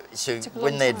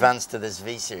when they advanced to this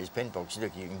V-Series paintbox,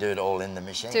 look, you can do it all in the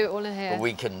machine. Do it all in here. But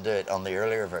we couldn't do it on the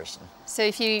earlier version. So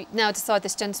if you now decide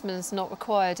this gentleman's not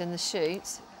required in the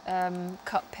shoot,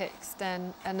 cut pics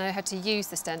then and know how to use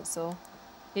the stencil,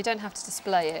 you don't have to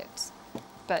display it,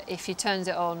 but if you turned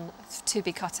it on to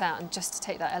be cut out and just to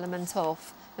take that element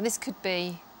off, and this could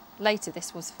be later,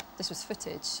 this was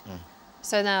footage.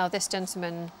 So now this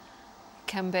gentleman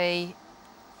can be,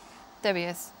 there he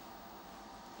is,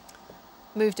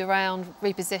 moved around,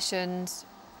 repositioned,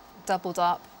 doubled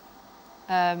up.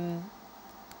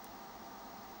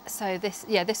 So this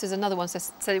was another one.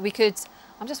 So we could,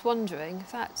 I'm just wondering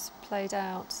if that's played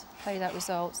out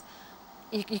results.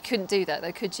 You couldn't do that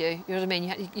though, could you? You know what I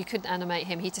mean? You couldn't animate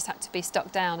him. He just had to be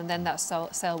stuck down, and then that cell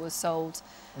was sold.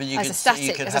 But you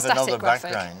could have another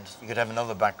background. You could have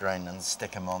another background and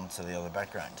stick him onto the other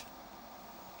background.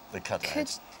 The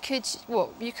cutout.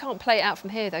 Well, you can't play it out from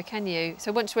here though, can you?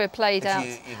 So once we're played out,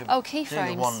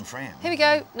 keyframes. One frame. Here we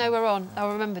go. No, we're on. I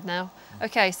remembered now.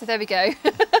 Okay, so there we go.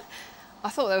 I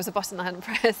thought there was a button I hadn't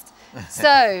pressed.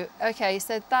 So okay,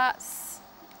 so that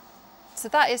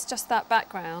is just that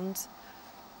background.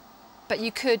 But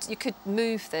you could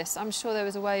move this. I'm sure there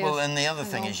was a way of. Well, and the other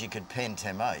thing is you could paint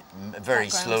him out very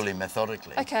slowly,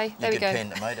 methodically. Okay, there we go. You could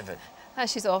paint him out of it. There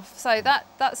she's off. So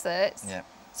that's it. Yeah.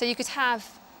 So you could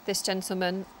have this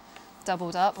gentleman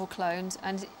doubled up or cloned,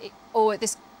 and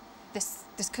this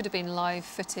could have been live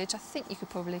footage. I think you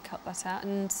could probably cut that out,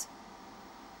 and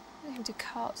you can do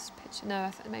carts picture. No,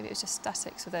 I think maybe it was just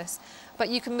statics for this. But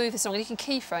you can move this along, and you can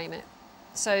keyframe it.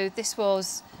 So this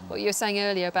was what you were saying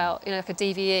earlier about, you know, like a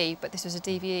DVE, but this was a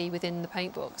DVE within the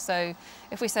paintbox. So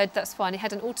if we said that's fine, it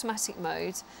had an automatic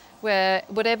mode where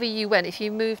whatever you went, if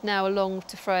you moved now along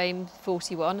to frame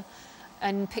 41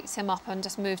 and picked him up and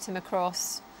just moved him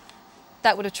across,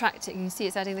 that would attract it. You can see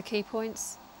it's adding the key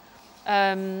points.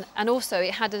 And also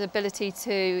it had an ability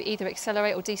to either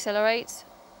accelerate or decelerate.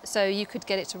 So you could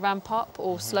get it to ramp up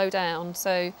or slow down.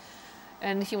 So,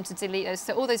 and if you wanted to delete those,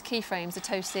 so all those keyframes are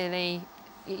totally,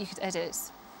 you could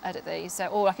edit these. So,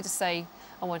 or I could just say,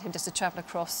 I want him just to travel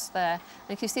across there.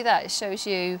 And if you see that, it shows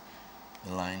you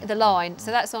the line.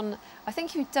 So that's on, I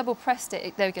think if you double pressed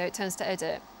it, there we go, it turns to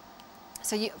edit.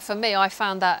 So for me, I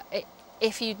found that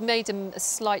if you'd made a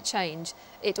slight change,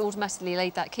 it automatically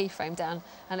laid that keyframe down,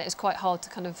 and it was quite hard to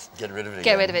kind of get rid of it.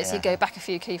 Yeah. So you go back a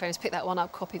few keyframes, pick that one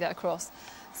up, copy that across.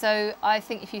 So I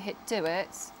think if you hit do it,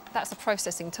 that's a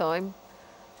processing time,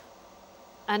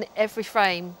 and every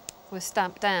frame was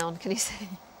stamped down. Can you see?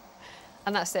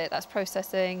 And that's it. That's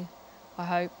processing. I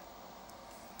hope.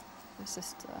 Let's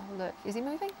just look. Is he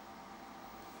moving?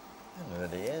 I don't know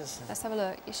that he is. Let's have a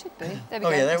look. It should be. There we go.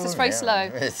 Yeah, it's just very slow.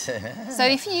 So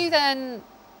if you then,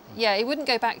 it wouldn't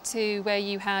go back to where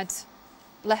you had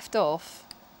left off.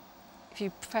 If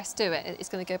you press do it, it's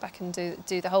going to go back and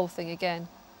do the whole thing again.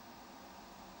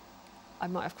 I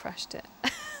might have crashed it.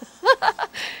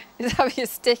 He's having a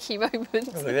sticky moment.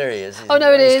 Oh, there he is. Oh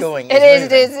no, it is.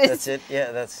 It is. That's it.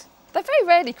 Yeah, that's. They're very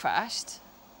rarely crashed.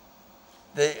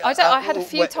 I had a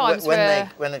few times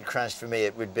when it crashed for me,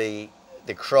 it would be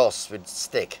the cross would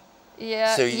stick.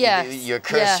 Yeah. So your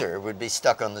cursor would be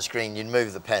stuck on the screen. You'd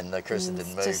move the pen, the cursor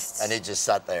didn't move, and it just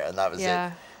sat there, and that was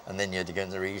it. And then you had to go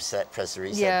into reset, press the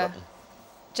reset button.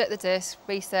 Jet the disc,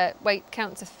 reset, wait,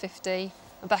 count to 50,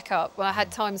 and back up. Well, I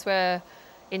had times where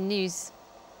in news,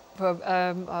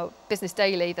 for Business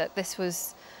Daily, that this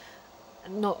was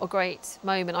not a great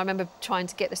moment. I remember trying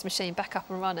to get this machine back up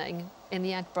and running in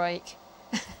the ad break.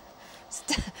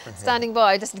 Standing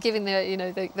by, just giving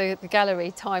the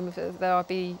gallery time if they'll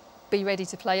be ready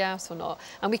to play out or not.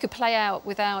 And we could play out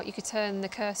without, you could turn the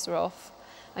cursor off,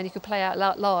 and you could play out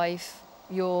live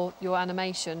your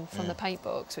animation from the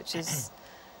paintbox,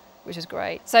 which is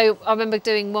great. So I remember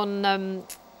doing one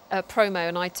promo,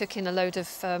 and I took in a load of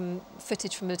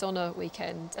footage from Madonna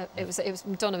weekend. It was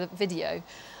Madonna video,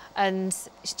 and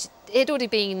it had already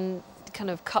been kind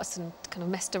of cut and kind of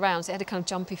messed around, so it had a kind of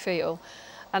jumpy feel.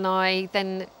 And I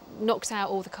then knocked out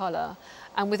all the colour,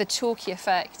 and with a chalky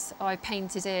effect, I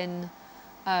painted in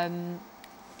like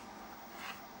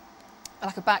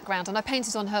a background, and I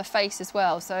painted on her face as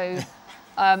well. So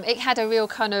it had a real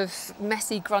kind of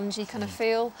messy, grungy kind of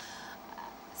feel.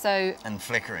 So and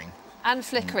flickering. And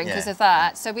flickering because of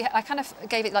that. So I kind of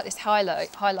gave it like this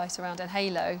highlight around a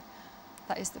halo.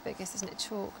 That is the biggest, isn't it?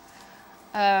 Chalk.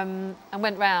 And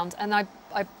went round, and I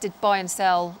did buy and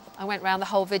sell. I went round the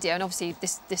whole video, and obviously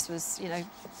this was, you know,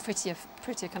 prettier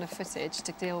kind of footage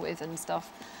to deal with and stuff.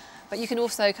 But you can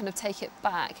also kind of take it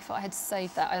back. If I had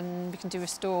saved that, and we can do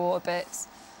restore a bit.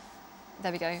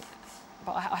 There we go.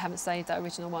 But I haven't saved that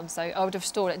original one, so I would have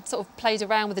restored it and sort of played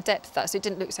around with the depth of that, so it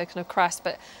didn't look so kind of crass.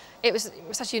 But it was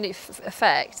such a unique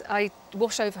effect. I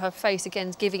wash over her face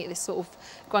again, giving it this sort of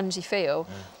grungy feel.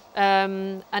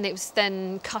 And it was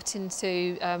then cut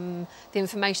into the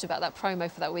information about that promo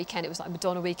for that weekend. It was like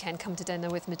Madonna weekend, come to dinner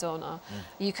with Madonna.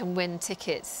 You can win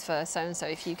tickets for so-and-so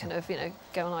if you kind of, you know,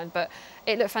 go online. But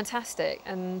it looked fantastic.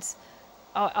 And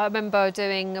I remember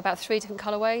doing about 3 different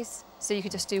colourways. So you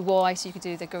could just do white, you could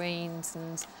do the greens,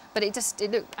 but it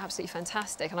looked absolutely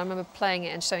fantastic. And I remember playing it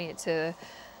and showing it to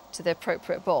the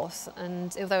appropriate boss.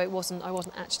 And although I wasn't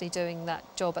actually doing that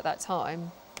job at that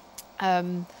time,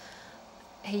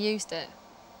 he used it,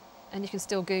 and you can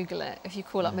still Google it. If you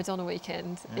call up Madonna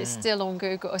Weekend, it's still on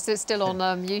Google. So it's still on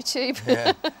YouTube.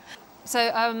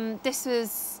 So this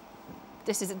is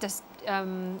just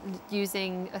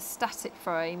using a static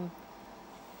frame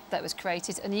that was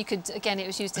created, and you could, again, it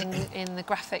was used in the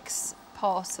graphics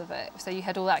part of it. So you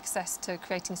had all access to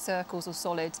creating circles or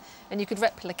solids, and you could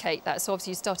replicate that. So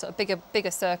obviously you start at a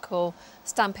bigger circle,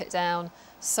 stamp it down,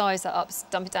 size that up,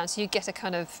 stamp it down, so you get a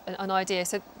kind of an idea.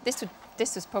 So this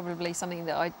was probably something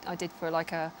that I did for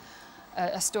like a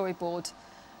storyboard.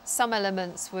 Some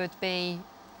elements would be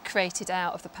created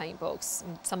out of the paint box,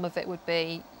 and some of it would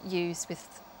be used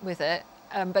with it.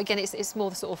 But again, it's more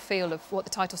the sort of feel of what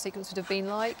the title sequence would have been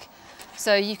like.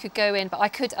 So you could go in, but I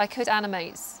could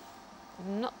animate,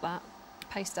 not that,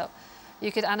 paste up.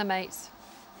 You could animate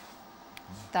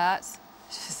that.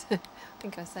 I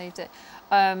think I saved it.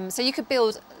 So you could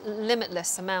build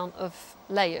limitless amount of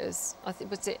layers. I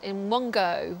think was it in one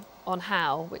go on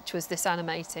HAL, which was this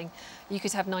animating. You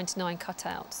could have 99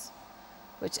 cutouts.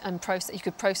 You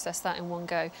could process that in one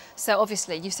go. So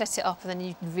obviously you set it up and then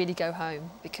you really go home,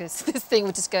 because this thing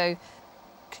would just go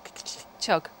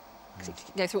chug,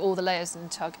 go through all the layers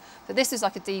and chug. But this is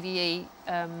like a DVE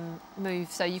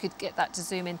move, so you could get that to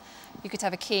zoom in. You could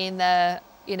have a key in there,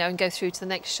 you know, and go through to the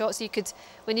next shot. So you could,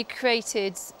 when you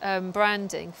created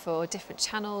branding for different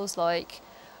channels, like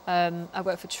I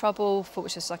worked for Trouble,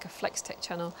 which is like a Flex Tech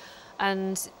channel,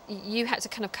 and you had to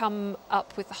kind of come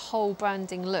up with the whole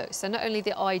branding look. So not only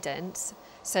the ident,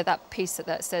 so that piece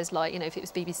that says, like, you know, if it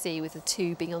was BBC with the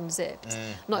 2 being unzipped,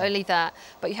 not only that,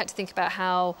 but you had to think about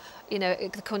how, you know,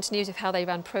 the continuity of how they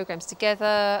ran programmes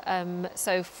together.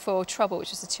 So for Trouble,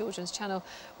 which was a children's channel,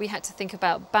 we had to think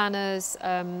about banners,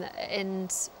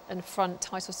 end and front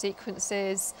title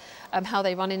sequences, how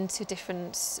they run into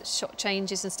different shot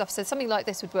changes and stuff. So something like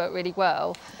this would work really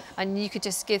well, and you could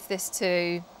just give this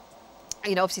to,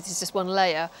 you know, obviously this is just one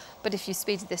layer, but if you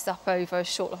speeded this up over a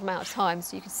short amount of time,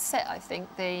 so you could set, I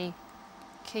think, the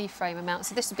keyframe amount.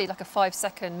 So this would be like a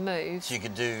 5-second move. So you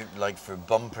could do like for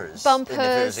bumpers. Bumpers, if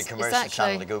it was a commercial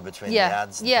channel to go between the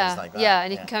ads and things like that. Yeah,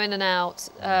 and you can come in and out.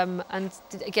 And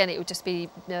again, it would just be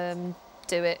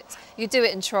do it. You could do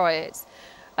it and try it.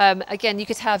 Again, you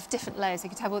could have different layers. You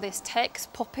could have all this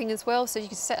text popping as well, so you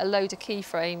could set a load of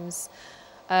keyframes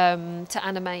to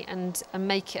animate and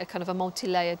make it a kind of a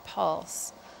multi-layered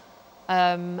pass,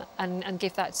 and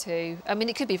give that to, I mean,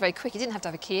 it could be very quick. You didn't have to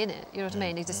have a key in it, you know what I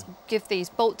mean? You just give these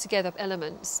bolt together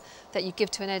elements that you give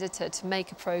to an editor to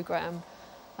make a programme,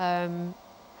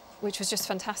 which was just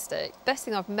fantastic. Best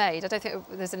thing I've made, I don't think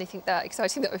there's anything that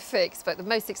exciting that I've fixed, but the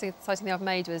most exciting thing I've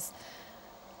made was,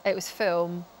 it was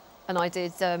film, and I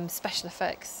did special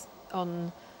effects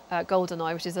on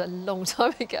GoldenEye, which is a long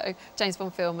time ago, James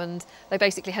Bond film, and they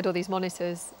basically had all these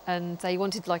monitors, and they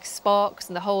wanted like sparks,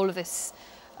 and the whole of this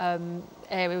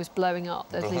area was blowing up.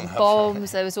 There was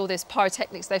bombs, there was all this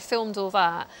pyrotechnics. They filmed all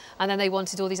that, and then they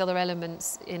wanted all these other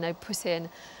elements, you know, put in,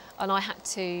 and I had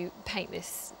to paint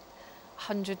this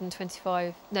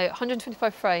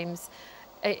 125 frames.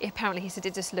 Apparently, he said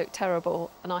it just looked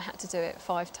terrible, and I had to do it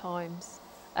 5 times.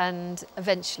 And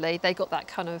eventually they got that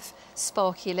kind of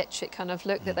sparky electric kind of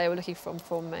look that they were looking for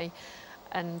from me.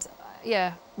 And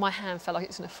yeah, my hand felt like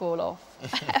it was going to fall off.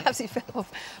 It absolutely fell off.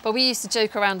 But we used to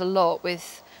joke around a lot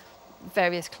with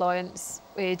various clients.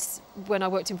 When I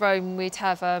worked in Rome, we'd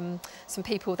have some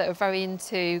people that were very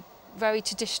into very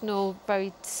traditional,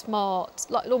 very smart,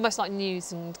 like almost like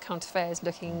news and current affairs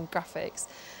looking graphics.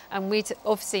 And we'd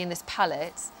obviously in this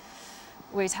palette,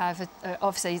 we'd have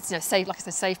obviously, you know,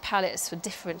 save palettes for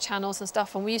different channels and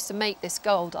stuff. And we used to make this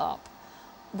gold up,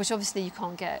 which obviously you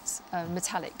can't get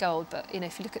metallic gold. But you know,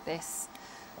 if you look at this,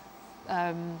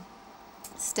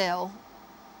 still,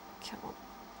 come on,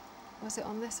 was it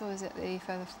on this or was it the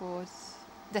further forward?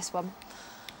 This one.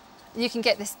 You can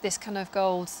get this kind of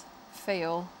gold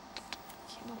feel.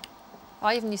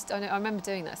 I even used to, I remember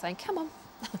doing that, saying, come on.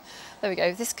 There we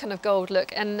go, this kind of gold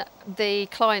look. And the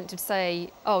client would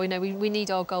say, oh, you know, we need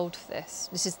our gold for this.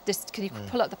 Can you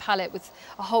pull up the palette with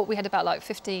a whole, we had about like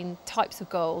 15 types of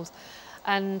gold.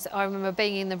 And I remember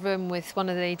being in the room with one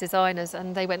of the designers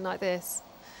and they went like this.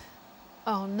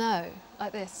 Oh no,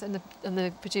 like this. And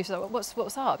the producer was like,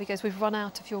 what's up? Because we've run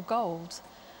out of your gold.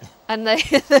 And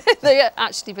they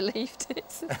actually believed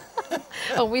it.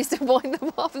 And we used to wind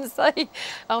them up and say,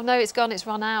 oh no, it's gone, it's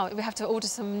run out. We have to order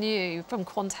some new from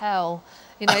Quantel.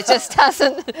 You know, it just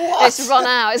hasn't, it's run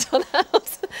out, it's run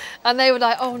out. And they were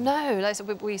like, oh no. Like, so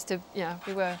we used to, yeah,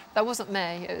 that wasn't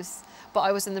me, but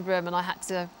I was in the room and I had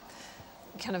to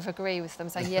kind of agree with them,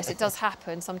 saying, yes, it does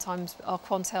happen. Sometimes our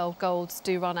Quantel golds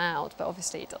do run out, but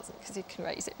obviously it doesn't because you can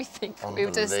raise everything.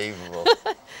 Unbelievable.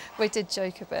 We did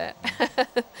joke a bit.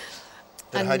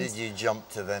 But how did you jump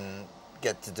to then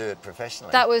get to do it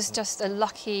professionally? That was just a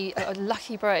lucky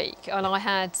break, and I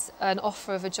had an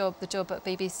offer of the job at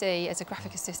BBC as a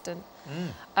graphic assistant.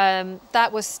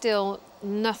 That was still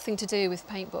nothing to do with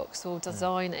paintbox or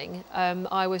designing.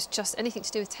 I was just anything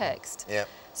to do with text. Yeah.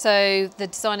 So the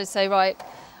designer would say, right,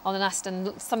 on an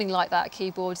Aston, something like that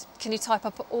keyboard, can you type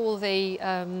up all the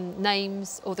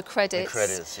names or the credits? The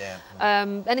credits,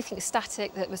 yeah. Anything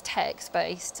static that was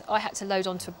text-based, I had to load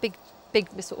onto a big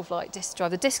sort of like disk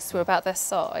drive. The discs were about their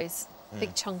size,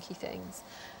 big chunky things,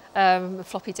 a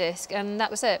floppy disk, and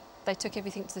that was it. They took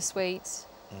everything to the suite,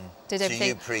 did everything. So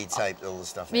you pre-typed all the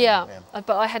stuff in? Yeah,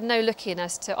 but I had no look in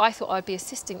as to, I thought I'd be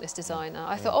assisting this designer.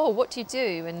 I thought, oh, what do you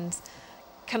do? And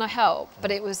can I help?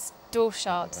 But it was door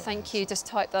shut, thank you, just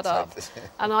type that up.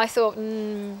 And I thought,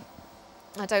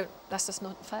 that's just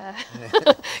not fair.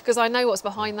 Because I know what's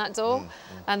behind that door.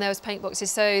 And there was paint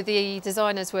boxes. So the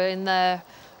designers were in there,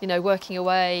 you know, working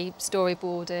away,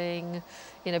 storyboarding,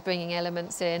 you know, bringing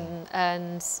elements in.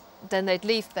 And then they'd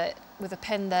leave that with a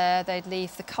pen there, they'd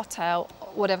leave the cutout,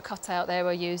 whatever cutout they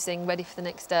were using, ready for the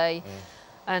next day,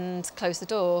 and close the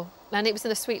door. And it was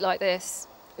in a suite like this,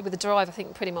 with the drive, I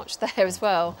think, pretty much there as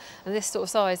well, and this sort of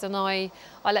size. And I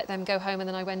let them go home, and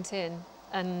then I went in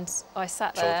and I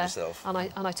sat there and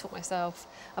I taught myself.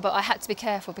 But I had to be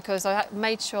careful because I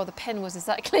made sure the pen was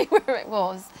exactly where it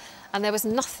was, and there was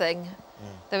nothing.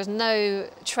 There was no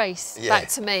trace back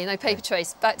to me, no paper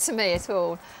trace back to me at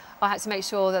all. I had to make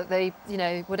sure that you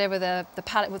know, whatever the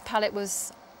palette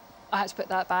was, I had to put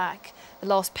that back. The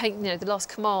last paint, you know, the last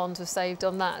command was saved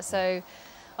on that. So.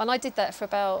 And I did that for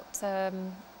about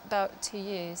 2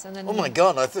 years, and then. Oh my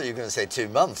God! I thought you were going to say 2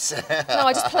 months. No,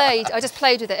 I just played. I just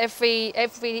played with it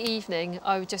every evening.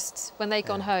 I would just, when they'd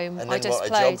gone home, and then I just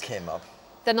played. A job came up.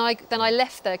 Then I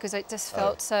left there because it just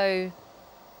felt so.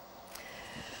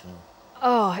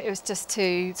 Oh, it was just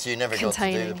too. So you never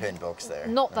containing. got to do the paintbox there.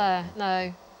 Not there,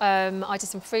 no. I did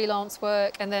some freelance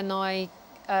work, and then I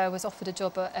was offered a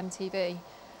job at MTV.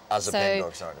 As a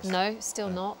paintbox artist? No, still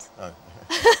not. Oh.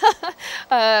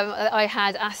 I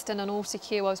had Aston and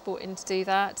Autocue. I was brought in to do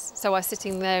that. So I was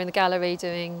sitting there in the gallery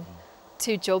doing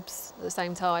 2 jobs at the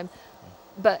same time.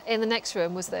 But in the next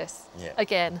room was this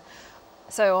again.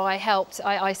 So I helped.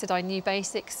 I said I knew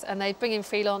basics, and they'd bring in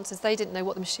freelancers. They didn't know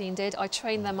what the machine did. I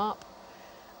trained them up.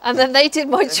 And then they did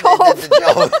my job. They did the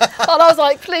job. And I was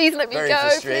like, please let me Very go,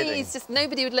 frustrating. please. Just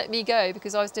nobody would let me go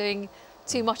because I was doing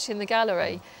too much in the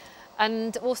gallery.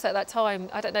 And also at that time,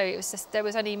 I don't know, it was just, there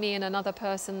was only me and another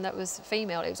person that was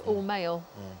female. It was all male.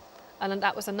 And then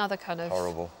that was another kind of...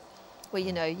 Horrible. Well,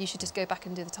 you know, you should just go back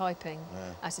and do the typing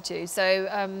attitude.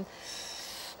 So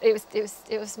it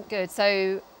wasn't good.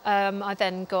 So I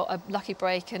then got a lucky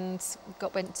break and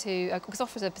went to, I was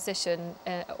offered a position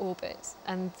at Orbit.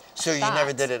 And so you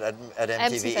never did it at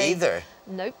MTV either?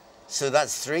 Nope. So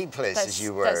that's 3 places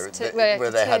you were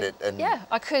where they had it. And, yeah,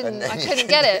 I couldn't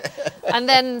get it. And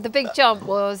then the big jump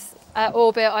was at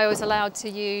Orbit. I was allowed to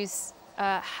use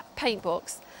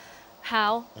Paintbox,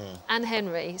 Hal, and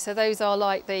Henry. So those are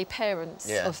like the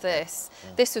parents of this.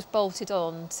 This was bolted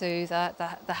on to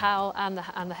the Hal and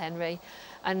the Henry.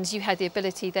 And you had the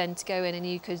ability then to go in and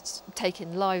you could take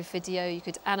in live video, you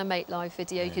could animate live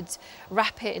video, you could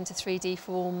wrap it into 3D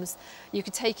forms, you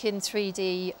could take in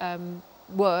 3D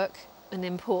work and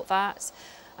import that.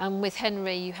 And with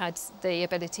Henry, you had the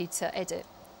ability to edit.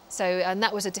 So, and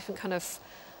that was a different kind of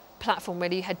platform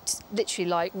where you had literally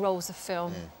like rolls of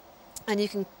film and you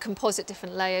can composite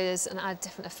different layers and add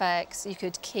different effects. You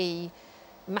could key,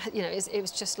 you know, it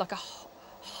was just like a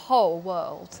whole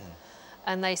world.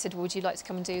 And they said, well, would you like to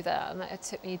come and do that? And it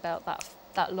took me about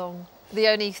that long. The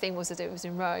only thing was that it was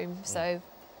in Rome, so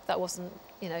that wasn't,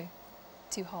 you know,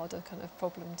 too hard a kind of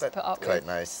problem to put up with. Quite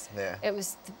nice, yeah. It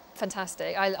was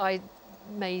fantastic. I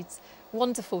made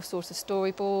wonderful sort of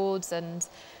storyboards, and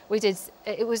we did.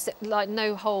 It was like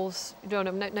no holes. No,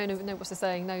 what's the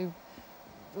saying? No,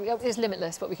 it was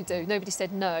limitless what we could do. Nobody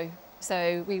said no.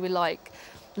 So we were like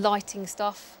lighting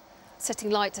stuff, setting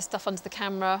light to stuff under the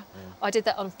camera. I did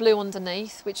that on blue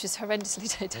underneath, which is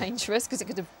horrendously dangerous because it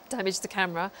could have damaged the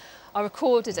camera. I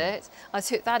recorded it, I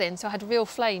took that in, so I had real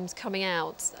flames coming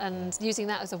out and using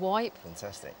that as a wipe.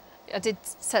 Fantastic. I did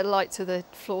set a light to the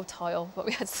floor tile, but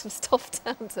we had some stuff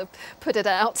down to put it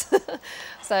out.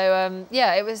 So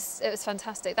yeah, it was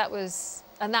fantastic. That was,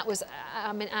 I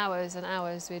mean, hours and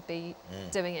hours we'd be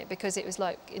doing it, because it was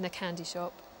like in a candy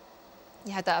shop.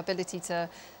 You had that ability to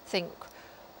think,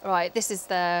 right, this is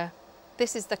the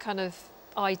kind of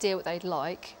idea what they'd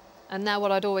like. And now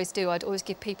what I'd always do, I'd always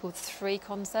give people 3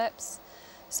 concepts.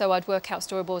 So I'd work out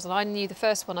storyboards, and I knew the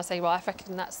first one, I'd say, right, I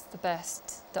reckon that's the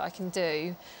best that I can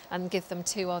do, and give them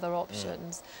 2 other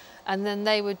options. And then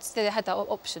they had that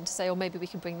option to say, oh, maybe we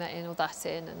can bring that in or that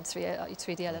in, and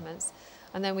 3D elements.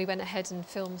 And then we went ahead and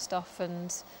filmed stuff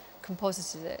and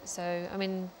composited it. So, I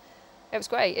mean, it was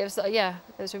great. It was, yeah,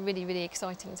 it was a really, really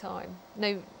exciting time.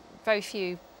 Very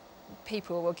few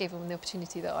people were given the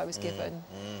opportunity that I was given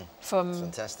from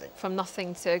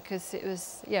nothing to, because it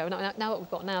was, yeah, now what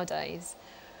we've got nowadays,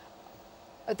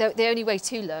 the only way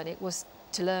to learn it was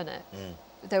to learn it.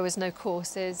 There was no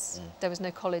courses, there was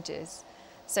no colleges.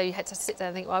 So you had to sit there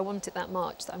and think, well, I want it that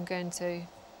much that I'm going to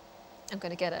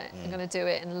get it. I'm going to do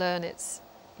it and learn it,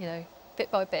 you know, bit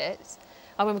by bit.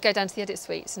 I remember going down to the edit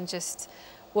suites and just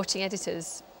watching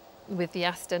editors with the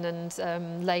Aston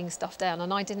and laying stuff down,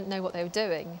 and I didn't know what they were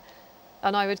doing.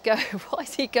 And I would go, why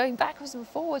is he going backwards and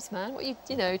forwards, man? What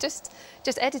you know, just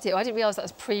edit it. I didn't realise that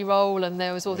was pre-roll and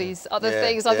there was all these other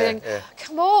things. I'm going,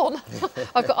 come on,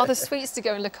 I've got other suites to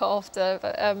go and look after.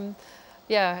 But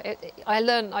yeah,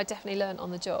 I definitely learned on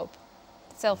the job,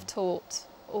 self-taught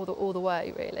all the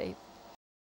way, really.